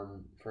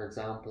 For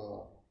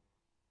example,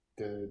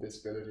 the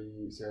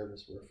disability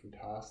service were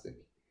fantastic,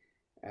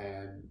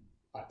 and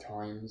at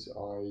times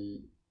I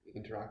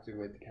interacted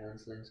with the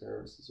counselling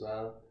service as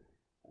well.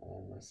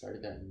 I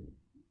started getting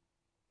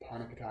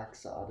panic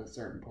attacks at a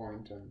certain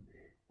point, and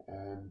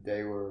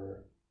They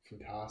were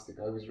fantastic.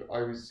 I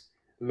was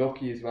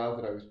lucky as well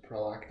that I was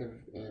proactive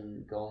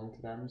in going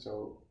to them,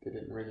 so they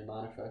didn't really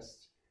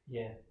manifest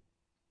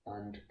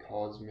and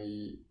cause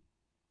me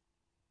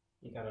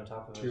you got on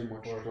top of too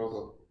much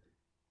trouble.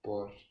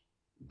 But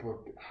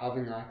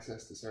having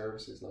access to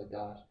services like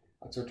that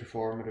at such a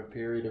formative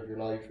period of your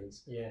life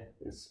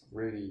is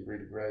really,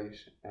 really great.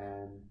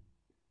 And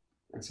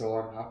so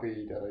I'm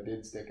happy that I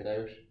did stick it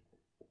out,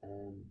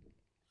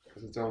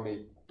 because it's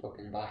only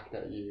looking back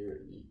that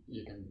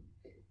you can,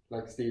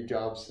 like Steve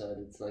Jobs said,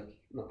 it's like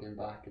looking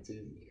back, it's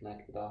easy to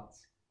connect the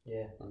dots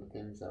on the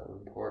things that were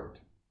important.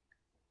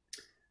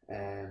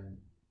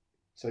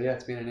 So yeah,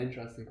 it's been an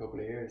interesting couple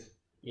of years.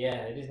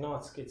 Yeah, it is.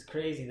 No, it's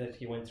crazy that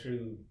you went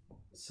through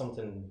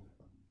something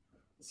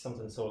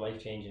so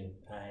life changing,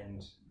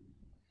 and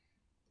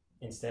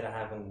instead of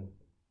having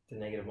the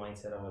negative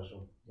mindset of it,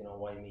 you know,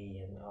 why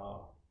me, and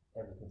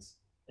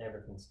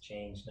everything's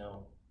changed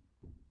now,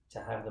 to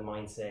have the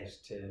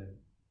mindset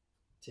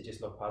to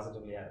just look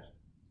positively at it.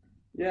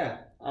 Yeah,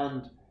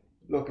 and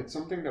look, it's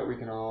something that we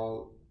can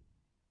all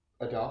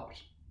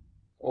adopt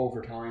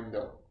over time,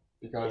 though,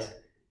 because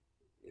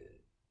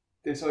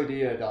this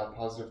idea that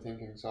positive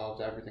thinking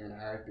solves everything in a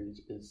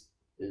heartbeat is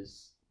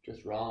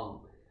just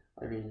wrong.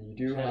 I mean, you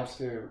do have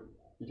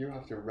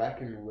to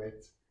reckon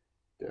with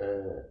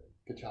the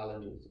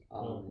challenges.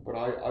 But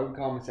I would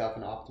call myself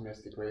an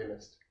optimistic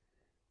realist,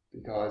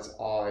 because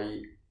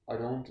I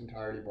don't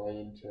entirely buy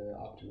into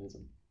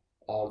optimism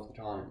all of the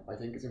time. I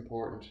think it's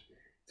important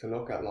to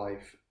look at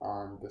life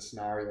and the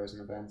scenarios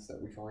and events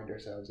that we find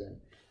ourselves in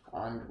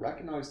and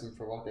recognize them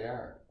for what they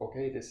are.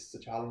 Okay, this is a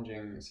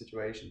challenging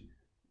situation.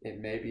 It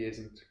maybe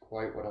isn't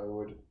quite what I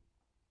would,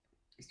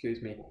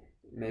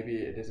 maybe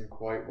it isn't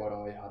quite what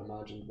I had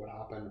imagined would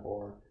happen,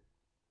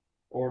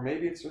 or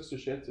maybe it's just a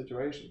shit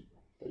situation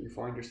that you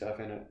find yourself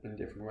in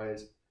different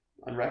ways.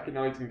 And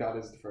recognizing that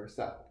is the first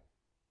step.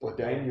 But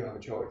then you have a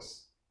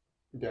choice.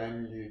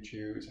 Then you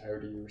choose, how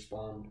do you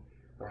respond,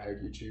 or how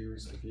do you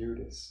choose to view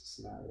this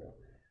scenario?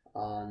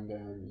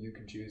 And you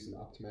can choose an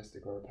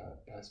optimistic or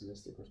a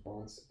pessimistic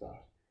response to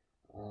that.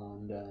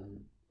 And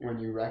when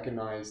you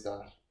recognize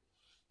that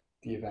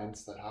the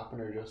events that happen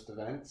are just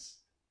events,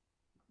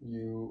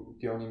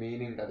 the only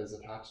meaning that is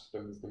attached to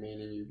them is the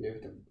meaning you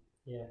give them.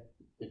 Yeah.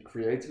 It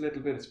creates a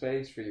little bit of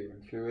space for you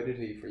and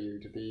fluidity for you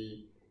to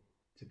be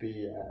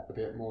a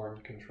bit more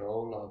in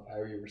control of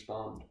how you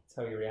respond. It's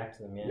how you react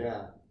to them.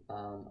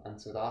 And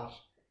so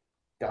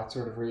that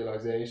sort of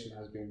realization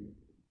has been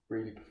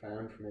really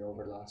profound for me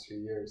over the last few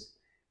years,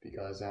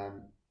 because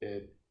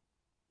it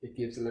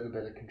gives a little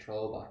bit of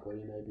control back where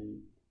you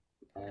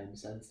maybe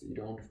sense that you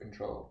don't have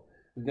control.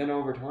 And then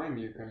over time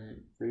you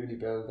can really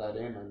build that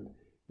in. And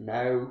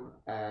now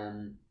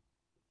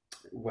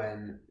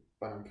when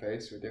I'm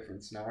faced with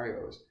different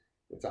scenarios,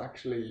 it's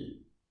actually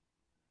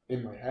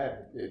in my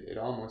head. It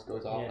almost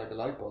goes off like a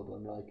light bulb.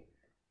 I'm like,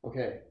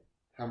 okay,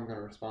 how am I going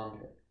to respond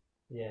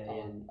here?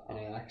 And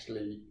I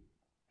actually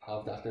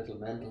have that little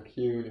mental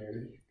cue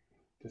nearly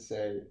to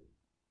say,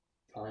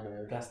 time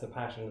out. That's the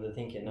passion of the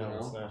thinking now,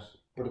 it's not.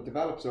 But it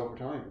develops over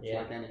time. It's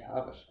like any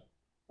habit.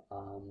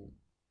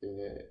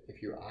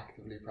 If you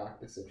actively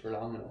practice it for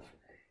long enough,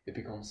 it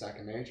becomes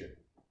second nature.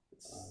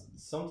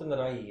 Something that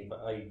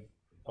I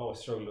always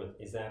struggled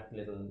with is that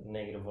little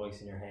negative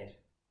voice in your head.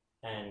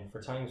 And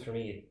for times for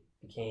me,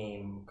 it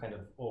became kind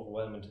of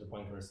overwhelming to the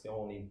point where it's the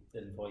only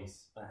little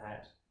voice I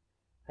had.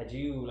 How did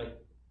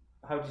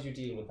you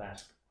deal with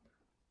that?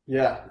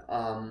 Yeah,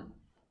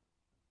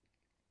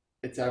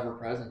 it's ever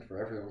present for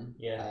everyone.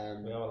 Yeah,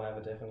 we all have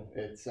it, definitely.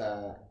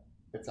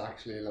 It's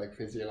actually like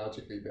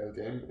physiologically built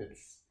in.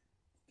 It's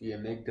the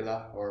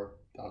amygdala, or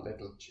that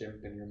little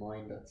chimp in your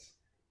mind that's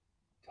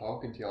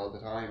talking to you all the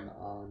time.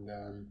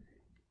 And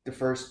the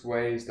first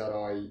ways that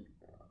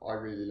I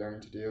really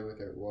learned to deal with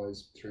it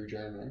was through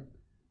journaling,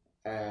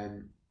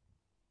 and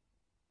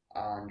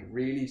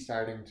really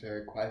starting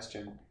to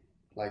question,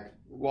 like,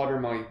 what are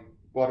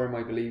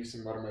my beliefs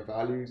and what are my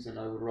values, and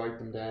I would write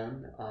them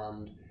down,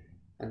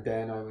 and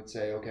then I would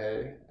say,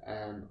 okay,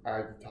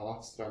 are the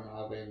thoughts that I'm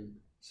having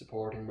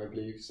supporting my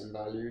beliefs and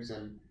values?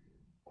 And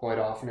quite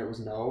often it was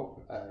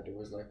no. There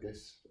was like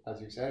this,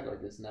 as you said,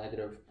 like this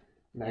negative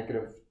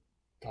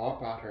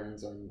thought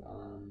patterns, and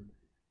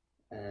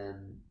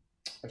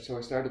so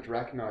I started to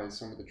recognize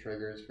some of the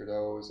triggers for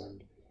those,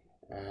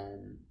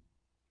 and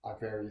at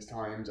various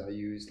times I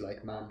used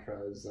like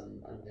mantras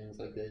and things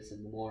like this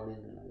in the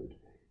morning, and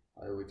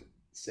I would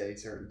say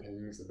certain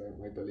things about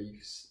my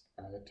beliefs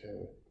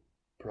to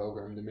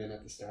program them in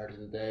at the start of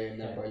the day, and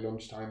then by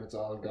lunchtime it's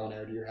all gone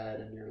out of your head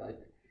and you're like,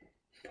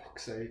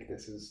 fuck's sake,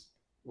 this is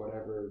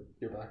whatever,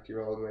 you're back to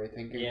your old way of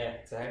thinking. Yeah,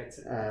 it's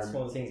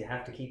one of the things you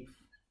have to keep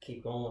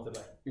going with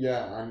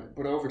it.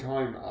 But over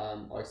time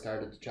I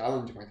started to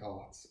challenge my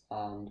thoughts,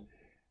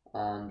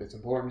 and it's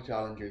important to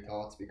challenge your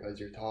thoughts, because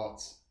your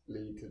thoughts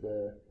lead to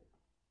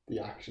the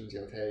actions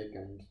you'll take,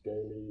 and they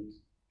lead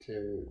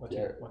to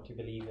what you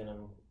believe in,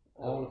 and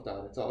all of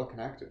that. It's all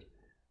connected.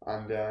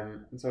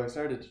 And so I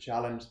started to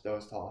challenge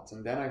those thoughts,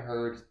 and then I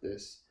heard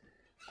this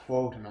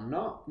quote, and I'm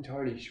not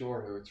entirely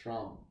sure who it's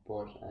from,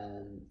 but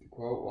the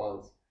quote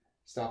was,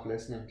 "Stop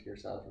listening to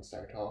yourself and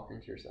start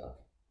talking to yourself."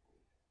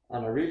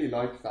 And I really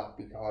liked that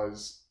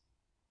because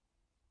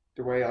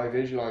the way I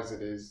visualize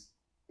it is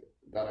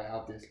that I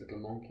have this little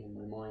monkey in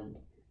my mind,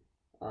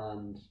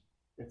 and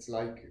it's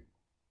like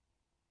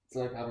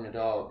having a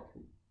dog.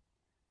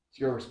 It's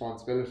your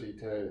responsibility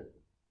to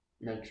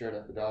make sure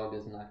that the dog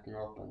isn't acting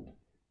up and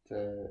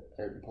to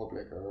out in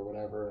public or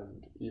whatever,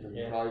 and even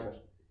in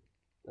private,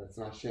 that's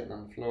not shitting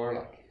on the floor,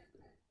 like.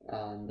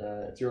 And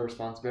it's your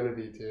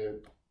responsibility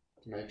to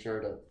make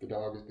sure that the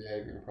dog is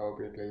behaving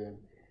appropriately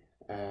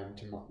and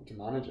to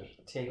manage it.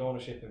 Take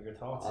ownership of your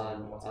thoughts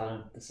and what's going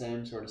on. The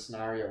same sort of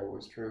scenario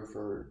was true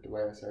for the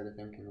way I started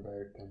thinking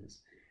about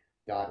things.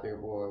 That it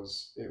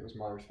was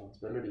my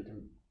responsibility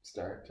to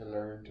start to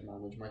learn to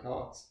manage my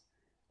thoughts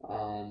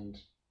and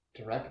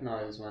to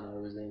recognize when I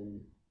was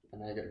in a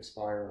negative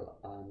spiral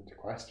and to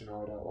question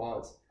why that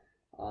was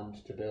and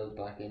to build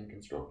back in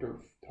constructive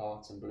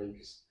thoughts and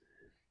beliefs.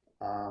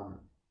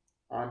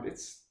 And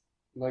it's,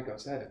 like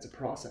I've said, it's a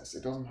process.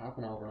 It doesn't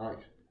happen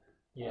overnight.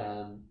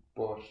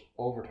 But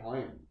over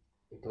time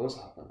it does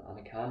happen, and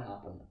it can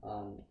happen,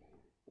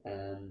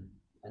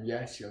 and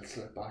yes, you'll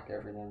slip back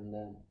every now and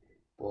then,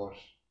 but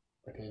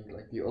I think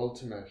like the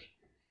ultimate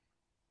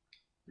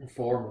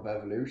form of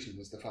evolution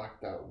is the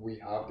fact that we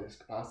have this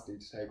capacity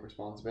to take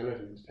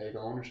responsibility and to take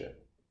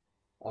ownership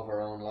of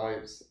our own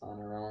lives and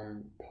our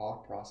own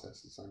thought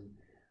processes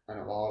and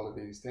of all of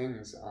these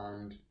things,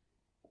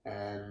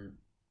 and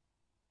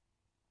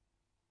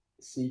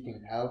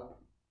seeking help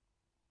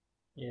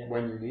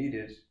when you need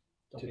it.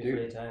 Don't be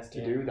afraid to ask,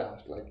 do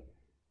that. Like,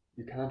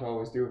 you can't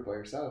always do it by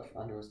yourself,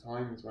 and there was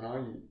times when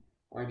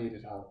I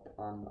needed help,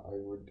 and I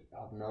would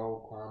have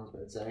no qualms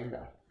about saying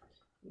that.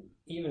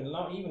 Even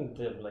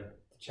the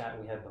chat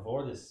we had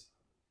before this,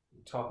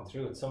 talking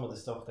through it, some of the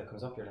stuff that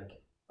comes up, you're like,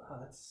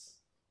 that's,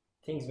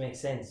 things make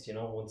sense, you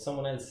know. When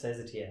someone else says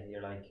it to you,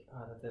 you're like,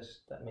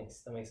 that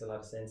makes a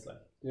lot of sense,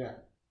 like. Yeah.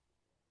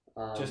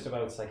 Just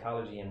about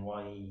psychology and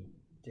why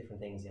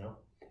different things, you know.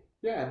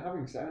 Yeah, and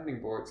having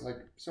sounding boards, like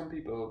some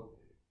people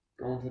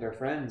going to their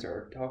friends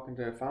or talking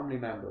to a family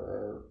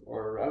member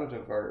or a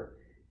relative or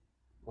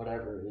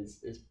whatever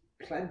is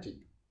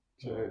plenty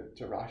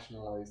to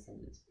rationalize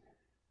things.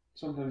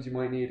 Sometimes you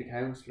might need a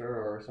counsellor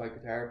or a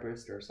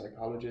psychotherapist or a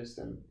psychologist,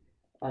 and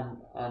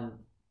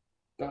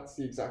that's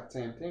the exact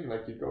same thing.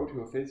 Like, you go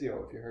to a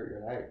physio if you hurt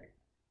your leg.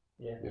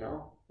 Yeah. You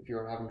know, if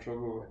you're having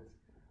trouble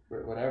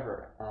with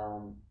whatever,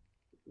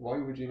 why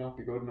would you not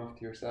be good enough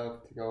to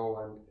yourself to go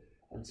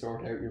and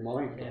sort out your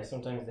mind? Yeah,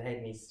 sometimes the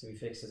head needs to be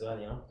fixed as well,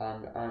 you know.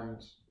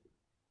 And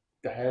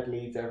the head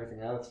leads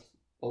everything else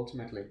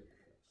ultimately.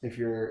 If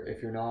you're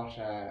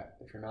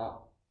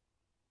not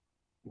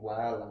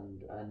well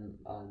and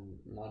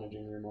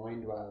managing your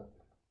mind well,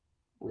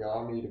 we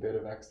all need a bit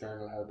of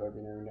external help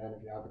every now and then.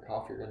 If you have a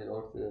cough, you're going to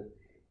go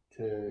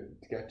to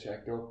get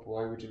checked up.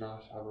 Why would you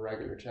not have a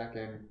regular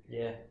check-in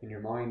in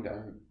your mind?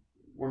 And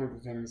one of the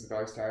things that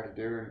I started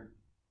doing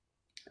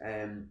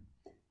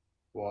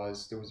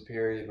was, there was a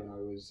period when I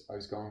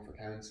was going for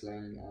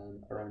counselling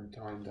around the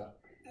time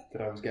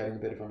that I was getting a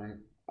bit of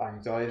an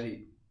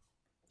anxiety,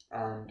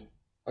 and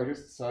I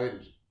just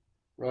decided,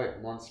 right,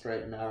 I'm on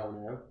straight and narrow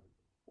now.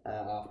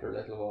 After a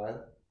little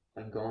while,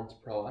 I'm going to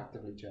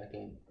proactively check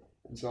in,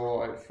 and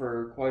so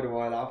for quite a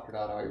while after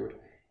that, I would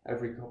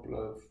every couple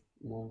of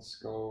months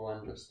go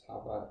and just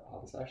have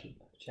a session,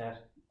 chat,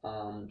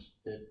 and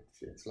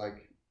it's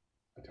like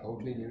a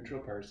totally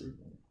neutral person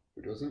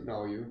who doesn't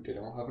know you, they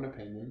don't have an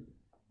opinion,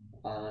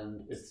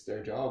 and it's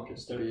their job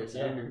just to be a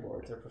sounding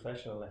board. They're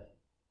professional, like.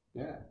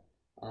 Yeah,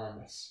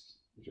 and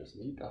you just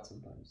need that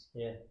sometimes.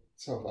 Yeah,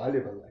 it's so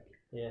valuable, like.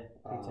 Yeah,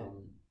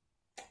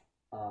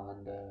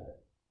 and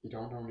you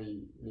don't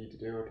only need to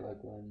do it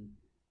like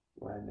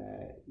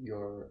when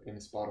you're in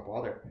a spot of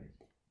bother.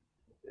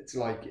 It's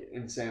like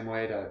in the same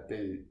way that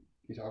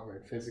you talk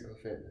about physical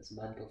fitness,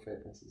 mental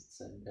fitness is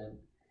the same thing,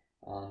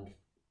 and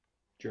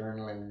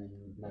journaling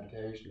and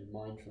meditation and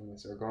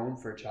mindfulness or going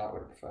for a chat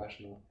with a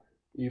professional,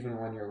 even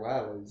when you're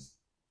well,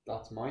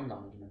 that's mind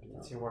management. You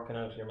know? So you're working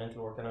out, your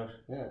mental working out.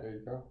 Yeah, there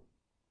you go.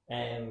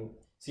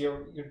 So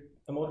you're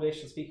a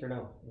motivational speaker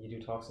now. You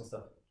do talks and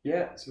stuff.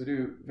 Yeah, so I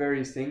do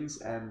various things,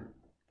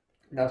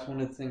 that's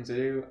one of the things I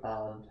do.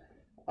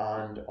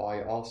 And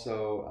I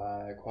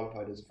also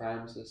qualified as a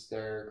pharmacist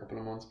there a couple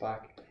of months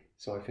back.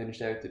 So I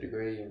finished out the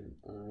degree and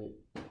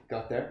I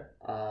got there.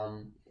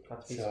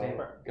 Got the piece of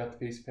paper. Got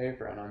the piece of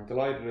paper, and I'm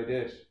delighted I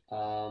did.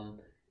 And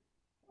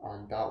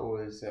that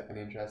was an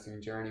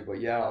interesting journey. But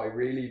yeah, I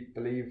really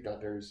believe that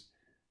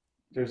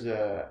there's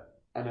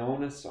an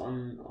onus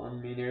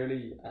on me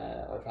nearly.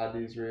 I've had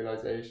these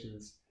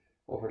realizations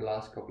over the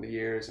last couple of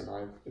years,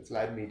 and it's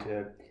led me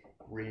to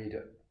read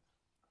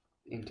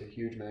into a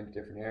huge amount of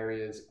different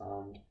areas.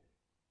 And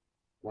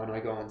when I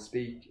go and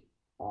speak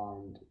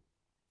and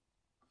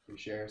we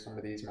share some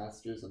of these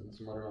messages and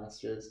some other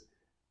messages,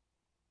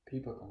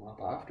 people come up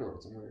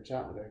afterwards, and we were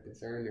chatting about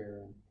this earlier,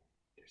 and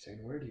they're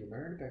saying, where do you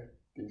learn about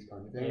these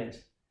kind of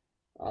things?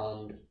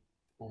 And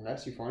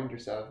unless you find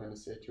yourself in a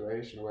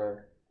situation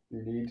where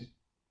you need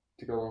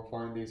to go and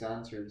find these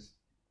answers,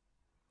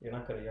 you're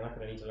not gonna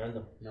need to learn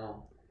them.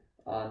 No,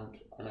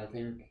 and I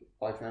think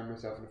I found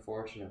myself in a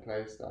fortunate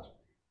place that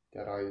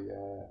I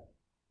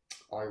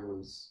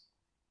was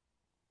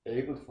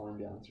able to find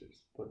the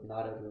answers, but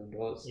not everyone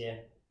does. Yeah.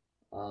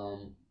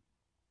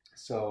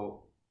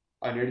 So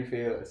I nearly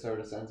feel a sort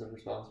of sense of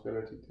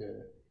responsibility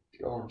to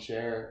go and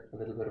share a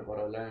little bit of what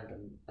I learned,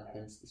 and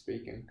hence the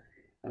speaking.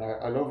 And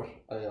I love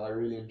it. I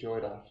really enjoy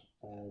that.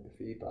 The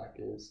feedback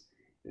is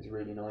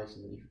really nice,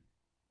 and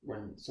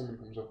when someone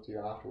comes up to you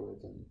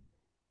afterwards and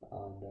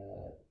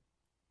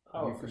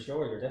oh, for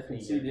sure, you're definitely,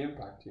 you can see the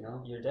impact, you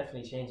know. You're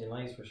definitely changing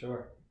lives for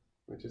sure.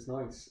 Which is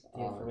nice.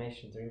 The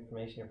information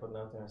you're putting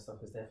out there and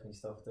stuff is definitely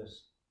stuff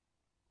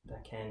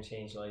that can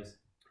change lives.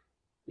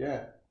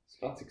 Yeah,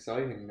 so that's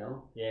exciting, you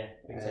know. Yeah,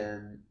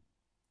 exactly.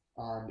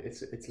 And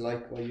it's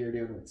like what you're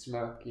doing with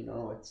SMIRK, you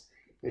know.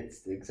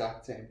 It's the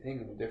exact same thing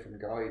in a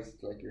different guise.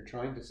 It's like you're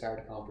trying to start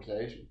a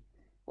conversation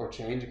or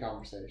change a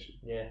conversation.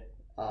 Yeah.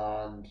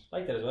 And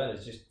like that as well.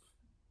 It's just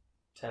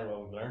tell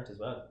what we've learned as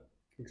well.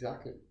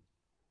 Exactly.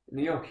 And,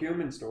 you know,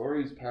 human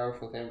story is a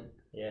powerful thing.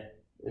 Yeah.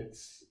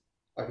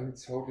 I think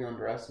it's totally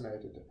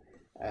underestimated.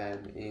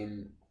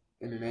 In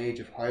an age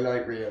of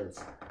highlight reels,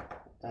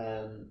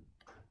 and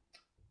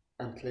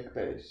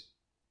clickbait,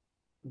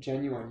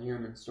 genuine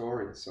human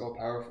story is so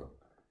powerful.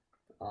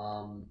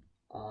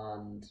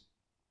 And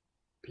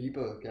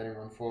people getting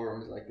on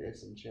forums like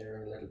this and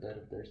sharing a little bit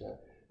of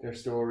their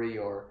story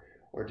or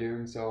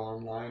doing so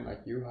online,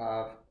 like you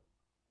have,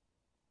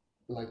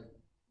 like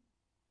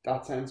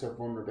that sense of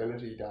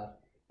vulnerability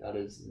that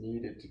is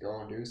needed to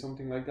go and do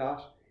something like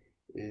that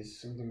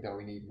is something that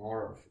we need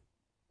more of.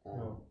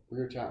 We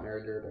were chatting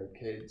earlier about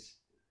kids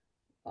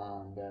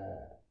and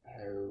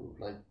how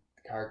like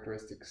the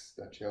characteristics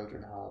that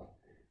children have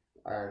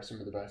are some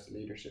of the best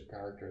leadership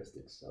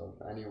characteristics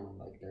of anyone.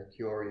 Like they're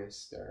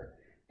curious, they're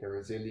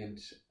resilient,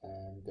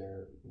 and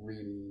they're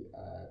really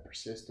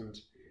persistent,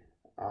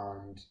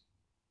 and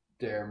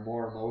they're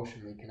more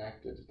emotionally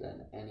connected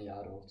than any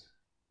adult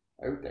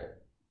out there.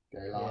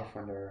 They laugh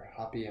when they're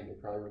happy and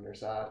they cry when they're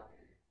sad.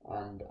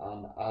 And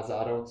as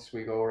adults,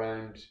 we go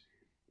around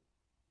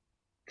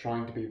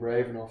trying to be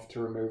brave enough to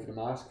remove the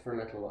mask for a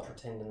little while,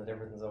 pretending that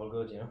everything's all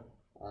good, you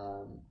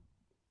know.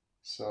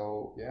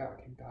 So yeah,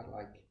 I think that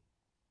like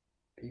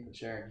people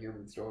sharing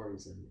human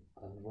stories and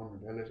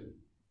vulnerability,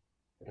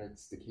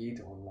 it's the key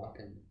to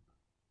unlocking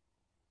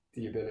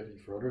the ability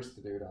for others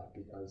to do that,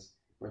 because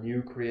when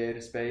you create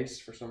a space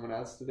for someone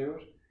else to do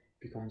it, it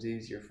becomes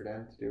easier for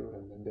them to do it,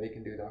 and then they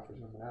can do that for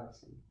someone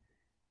else,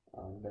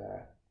 and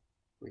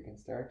we can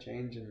start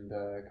changing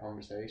the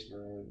conversation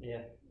around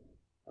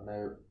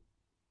about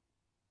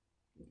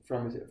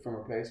from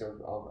a place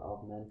of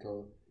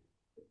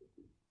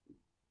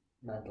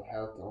mental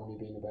health only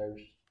being about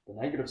the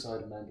negative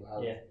side of mental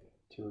health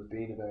to it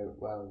being about,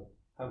 well,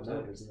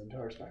 there's an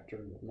entire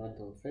spectrum of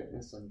mental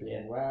fitness and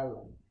being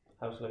well and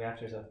how to look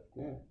after yourself.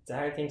 Yeah, it's a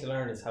hard thing to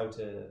learn, is how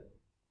to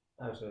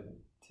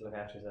look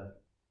after yourself,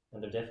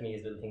 and there definitely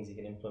is little things you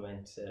can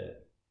implement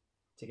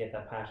to get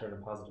that pattern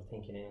of positive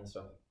thinking in and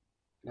stuff.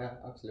 Yeah,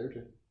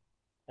 absolutely.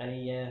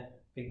 Any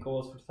big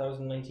goals for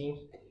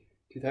 2019?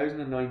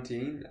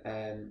 2019,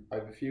 I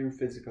have a few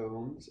physical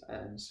ones,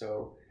 and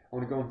so I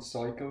want to go and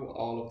cycle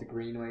all of the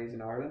greenways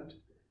in Ireland,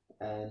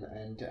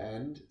 end to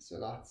end. So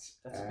that's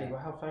a big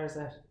one. How far is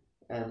that?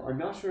 I'm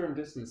not sure in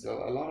distance. A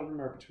lot of them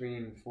are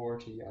between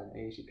 40 and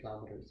 80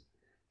 kilometers.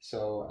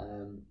 So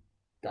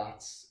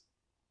that's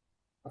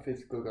a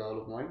physical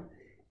goal of mine.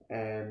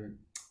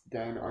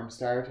 Then I'm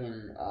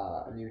starting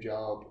a new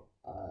job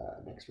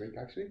next week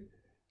actually.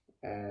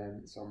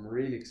 So I'm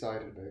really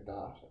excited about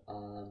that.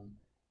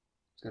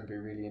 It's going to be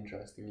a really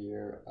interesting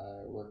year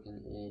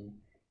working in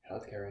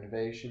healthcare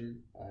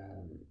innovation.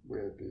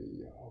 We'll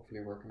be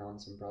hopefully working on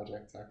some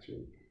projects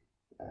actually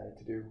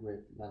to do with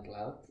mental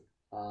health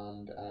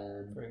and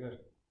very good,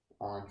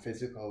 on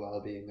physical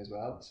well-being as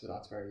well. So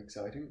that's very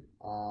exciting.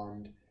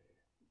 And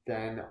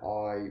then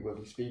I will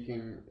be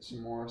speaking some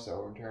more.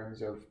 So in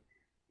terms of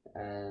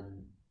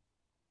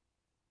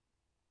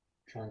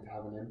trying to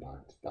have an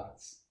impact,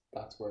 that's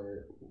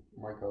where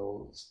my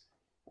goals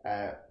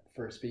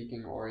for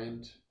speaking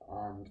orient,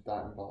 and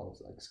that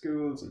involves like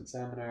schools and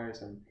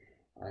seminars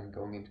and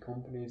going into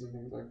companies and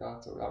things like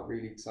that. So that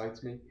really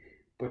excites me.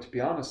 But to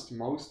be honest,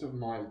 most of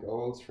my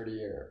goals for the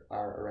year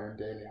are around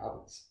daily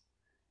habits.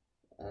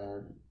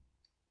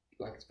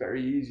 Like it's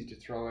very easy to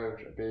throw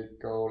out a big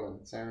goal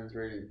and it sounds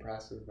really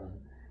impressive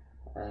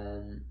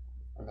and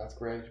that's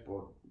great,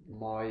 but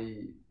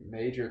my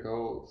major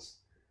goals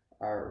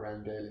are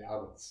around daily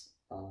habits.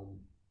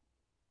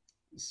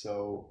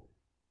 So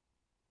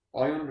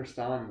I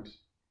understand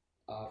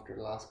after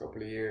the last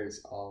couple of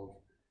years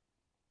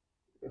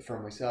for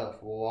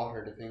myself, what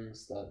are the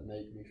things that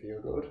make me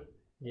feel good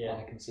on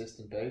a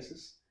consistent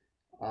basis,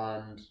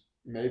 and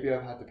maybe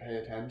I've had to pay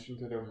attention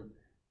to them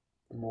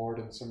more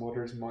than some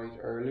others might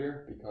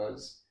earlier,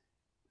 because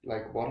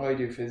like what I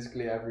do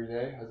physically every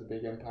day has a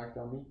big impact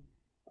on me,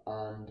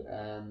 and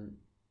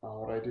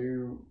what I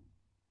do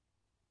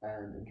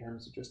in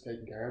terms of just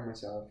taking care of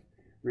myself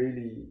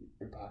really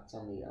impacts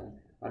on me,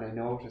 and I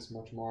notice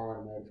much more when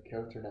I'm out of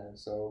kilter now.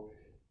 So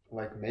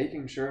like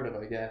making sure that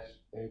I get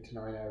 8 to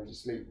 9 hours of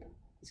sleep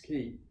is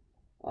key,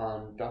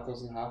 and that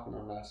doesn't happen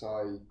unless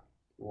I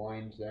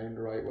wind down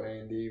the right way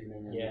in the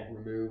evening and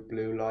remove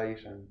blue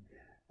light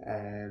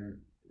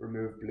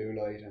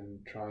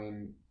and try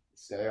and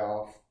stay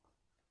off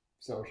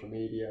social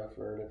media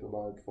for a little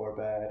while before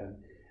bed and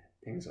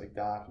things like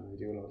that. And I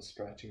do a lot of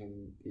stretching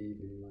in the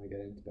evening when I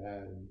get into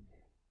bed and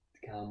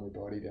to calm my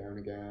body down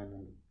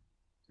again.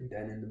 And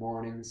then in the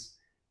mornings,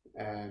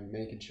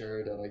 making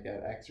sure that I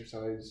get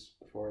exercise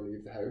before I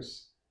leave the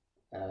house,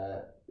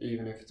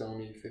 even if it's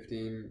only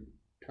 15,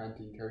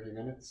 20, 30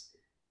 minutes.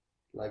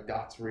 Like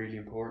that's really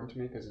important to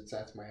me because it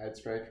sets my head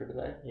straight for the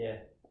day. Yeah.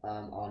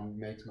 And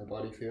makes my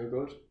body feel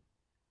good.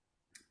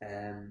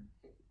 And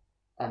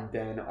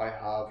then I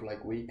have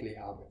like weekly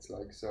habits,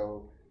 like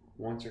so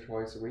once or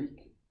twice a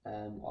week,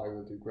 I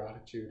will do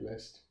gratitude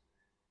list.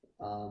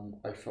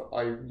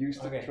 I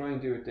used to try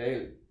and do it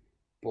daily,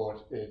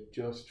 but it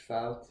just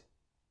felt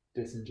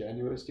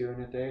disingenuous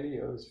doing it daily.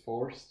 It was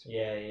forced.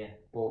 Yeah.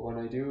 But when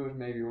I do it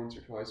maybe once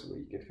or twice a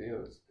week, it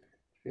feels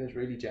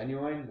really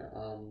genuine,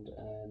 and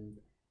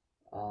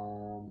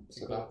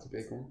so that's a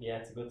big one. Yeah,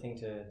 it's a good thing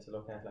to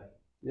look at, like.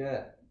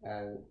 Yeah,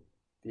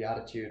 the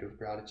attitude of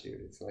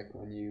gratitude. It's like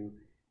when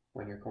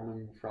you're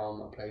coming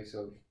from a place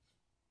of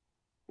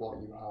what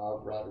you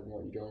have rather than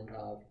what you don't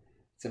have.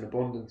 It's an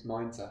abundance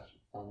mindset,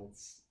 and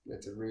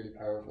it's a really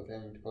powerful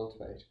thing to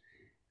cultivate.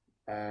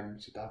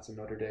 So that's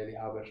another daily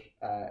habit.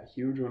 A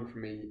huge one for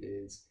me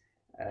is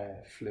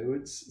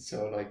fluids.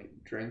 So like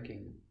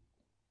drinking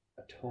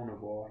a ton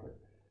of water.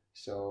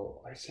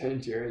 So I was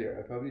saying to you earlier,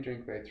 I probably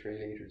drink about 3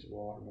 liters of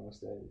water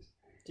most days.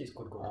 Jeez,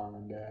 good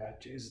going.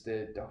 And geez,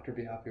 the doctor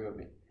be happy with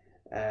me.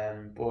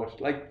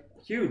 But like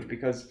huge,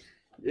 because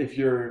if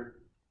you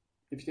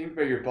think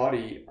about your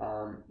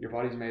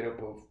body's made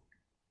up of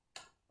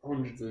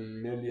hundreds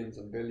and millions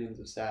and billions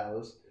of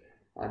cells,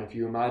 and if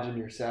you imagine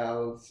your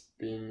cells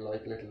being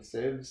like little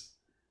sieves,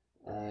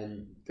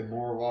 and the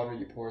more water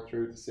you pour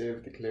through the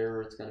sieve, the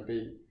clearer it's going to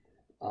be,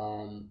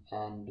 and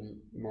the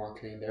more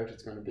cleaned out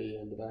it's going to be,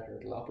 and the better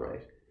it'll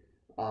operate.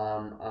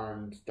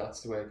 And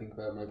that's the way I think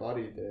about my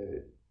body.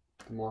 The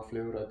more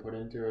fluid I put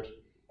into it,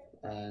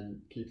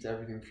 keeps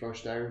everything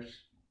flushed out,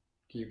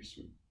 keeps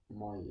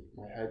my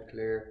head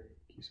clear,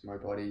 keeps my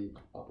body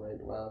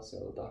operating well.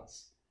 So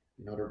that's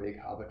another big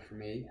habit for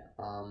me.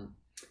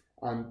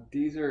 And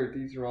these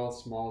are all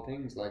small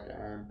things. Like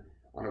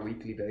on a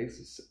weekly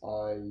basis,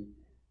 I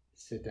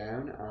sit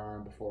down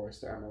and before I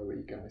start my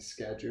week, and I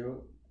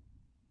schedule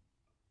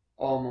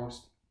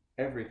almost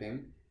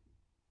everything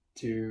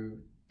to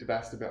the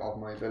best of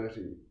my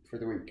ability for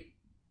the week.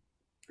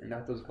 And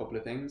that does a couple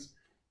of things.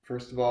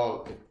 First of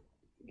all, it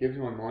gives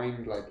my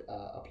mind like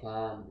a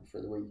plan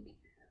for the week.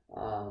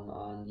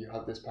 And you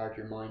have this part of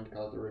your mind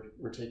called the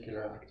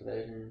reticular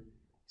activating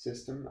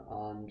system,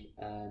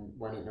 and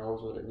when it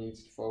knows what it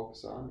needs to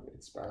focus on,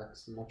 it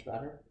sparks much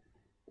better.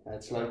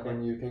 It's like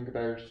when you think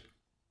about,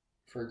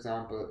 for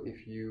example,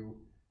 if you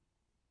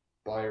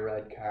buy a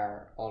red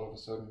car, all of a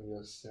sudden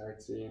you'll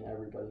start seeing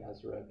everybody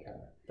has a red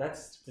car.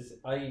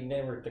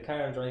 The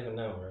car I'm driving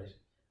now, right?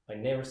 I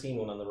never seen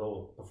one on the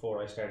road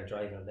before I started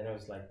driving, and then I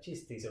was like,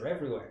 geez, these are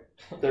everywhere.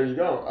 There you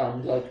go.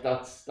 And like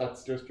that's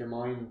just your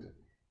mind,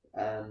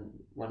 and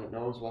when it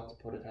knows what to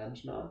put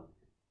attention on,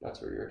 that's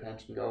where your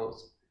attention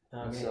goes.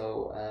 And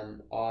so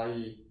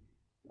I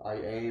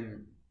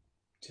aim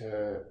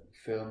to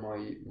fill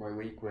my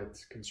week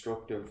with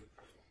constructive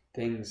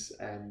things,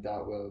 and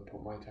that will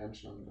put my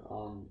attention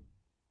on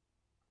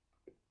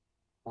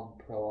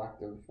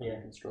proactive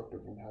and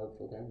constructive and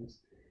helpful things.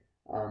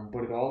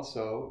 But it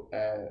also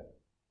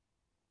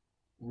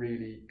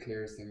really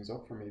clears things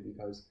up for me,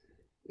 because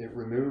it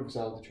removes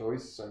all the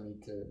choices I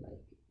need to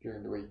make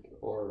during the week,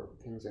 or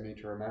things I need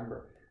to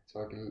remember.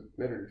 So I can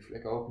literally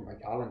flick open my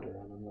calendar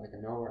and I'm like,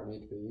 I know where I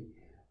need to be,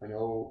 I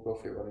know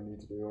roughly what I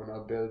need to do, and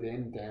I'll build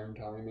in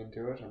downtime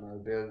into it, and I'll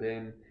build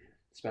in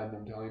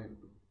spending time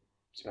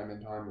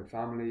with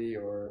family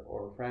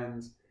or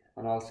friends,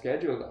 and I'll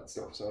schedule that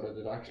stuff so that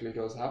it actually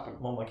does happen.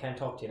 Mum, I can't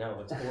talk to you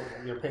now.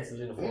 You're penciled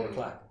in at 4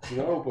 o'clock.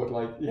 No, but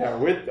like, yeah,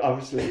 with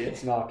obviously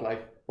it's not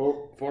like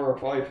 4 or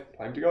 5,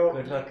 time to go.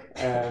 Good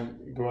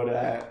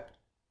luck.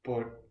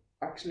 But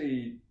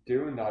actually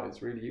doing that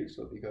is really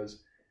useful,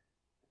 because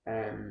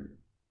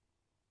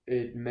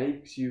it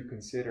makes you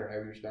consider how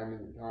you're spending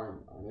your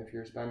time, and if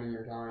you're spending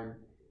your time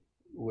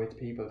with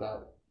people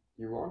that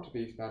you want to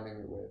be spending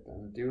it with,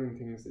 and doing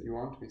things that you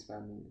want to be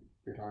spending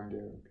your time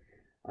doing,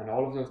 and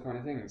all of those kind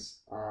of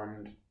things.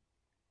 And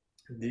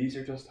these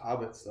are just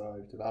habits that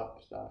I've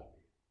developed that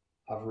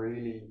have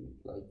really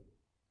like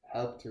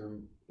helped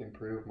to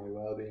improve my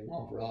well-being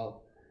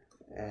overall.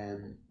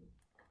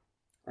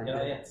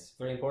 It's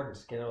very important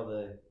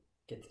to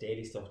get the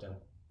daily stuff done.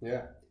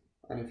 Yeah,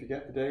 and if you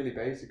get the daily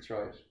basics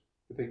right,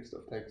 the big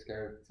stuff takes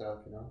care of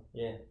itself, you know.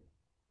 Yeah.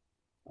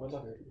 Well,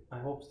 look, I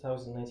hope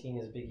 2019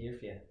 is a big year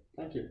for you.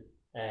 Thank you.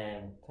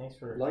 Thanks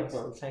for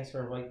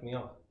inviting me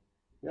up.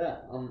 Yeah,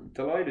 I'm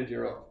delighted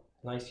you're up.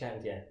 Nice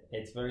chatting to you.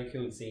 It's very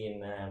cool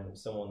seeing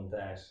someone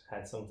that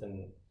had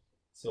something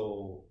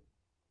so,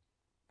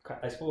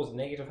 I suppose,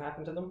 negative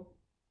happen to them,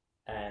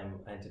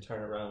 and to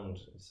turn around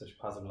in such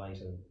a positive light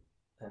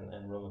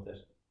and run with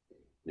it.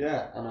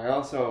 Yeah, and I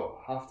also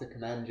have to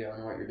commend you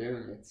on what you're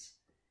doing.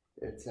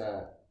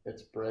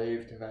 It's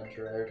brave to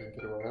venture out into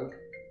the world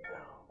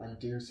and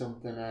do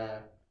something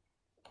to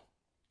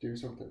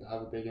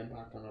have a big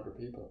impact on other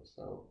people.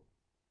 So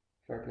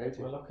fair play to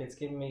you. Well, look, it's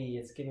given me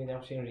the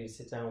opportunity to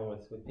sit down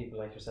with people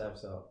like yourself.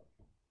 So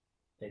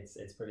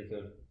it's pretty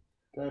good.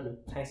 Deadly.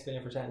 Thanks a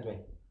million for chatting to me.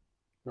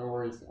 No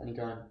worries,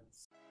 anytime.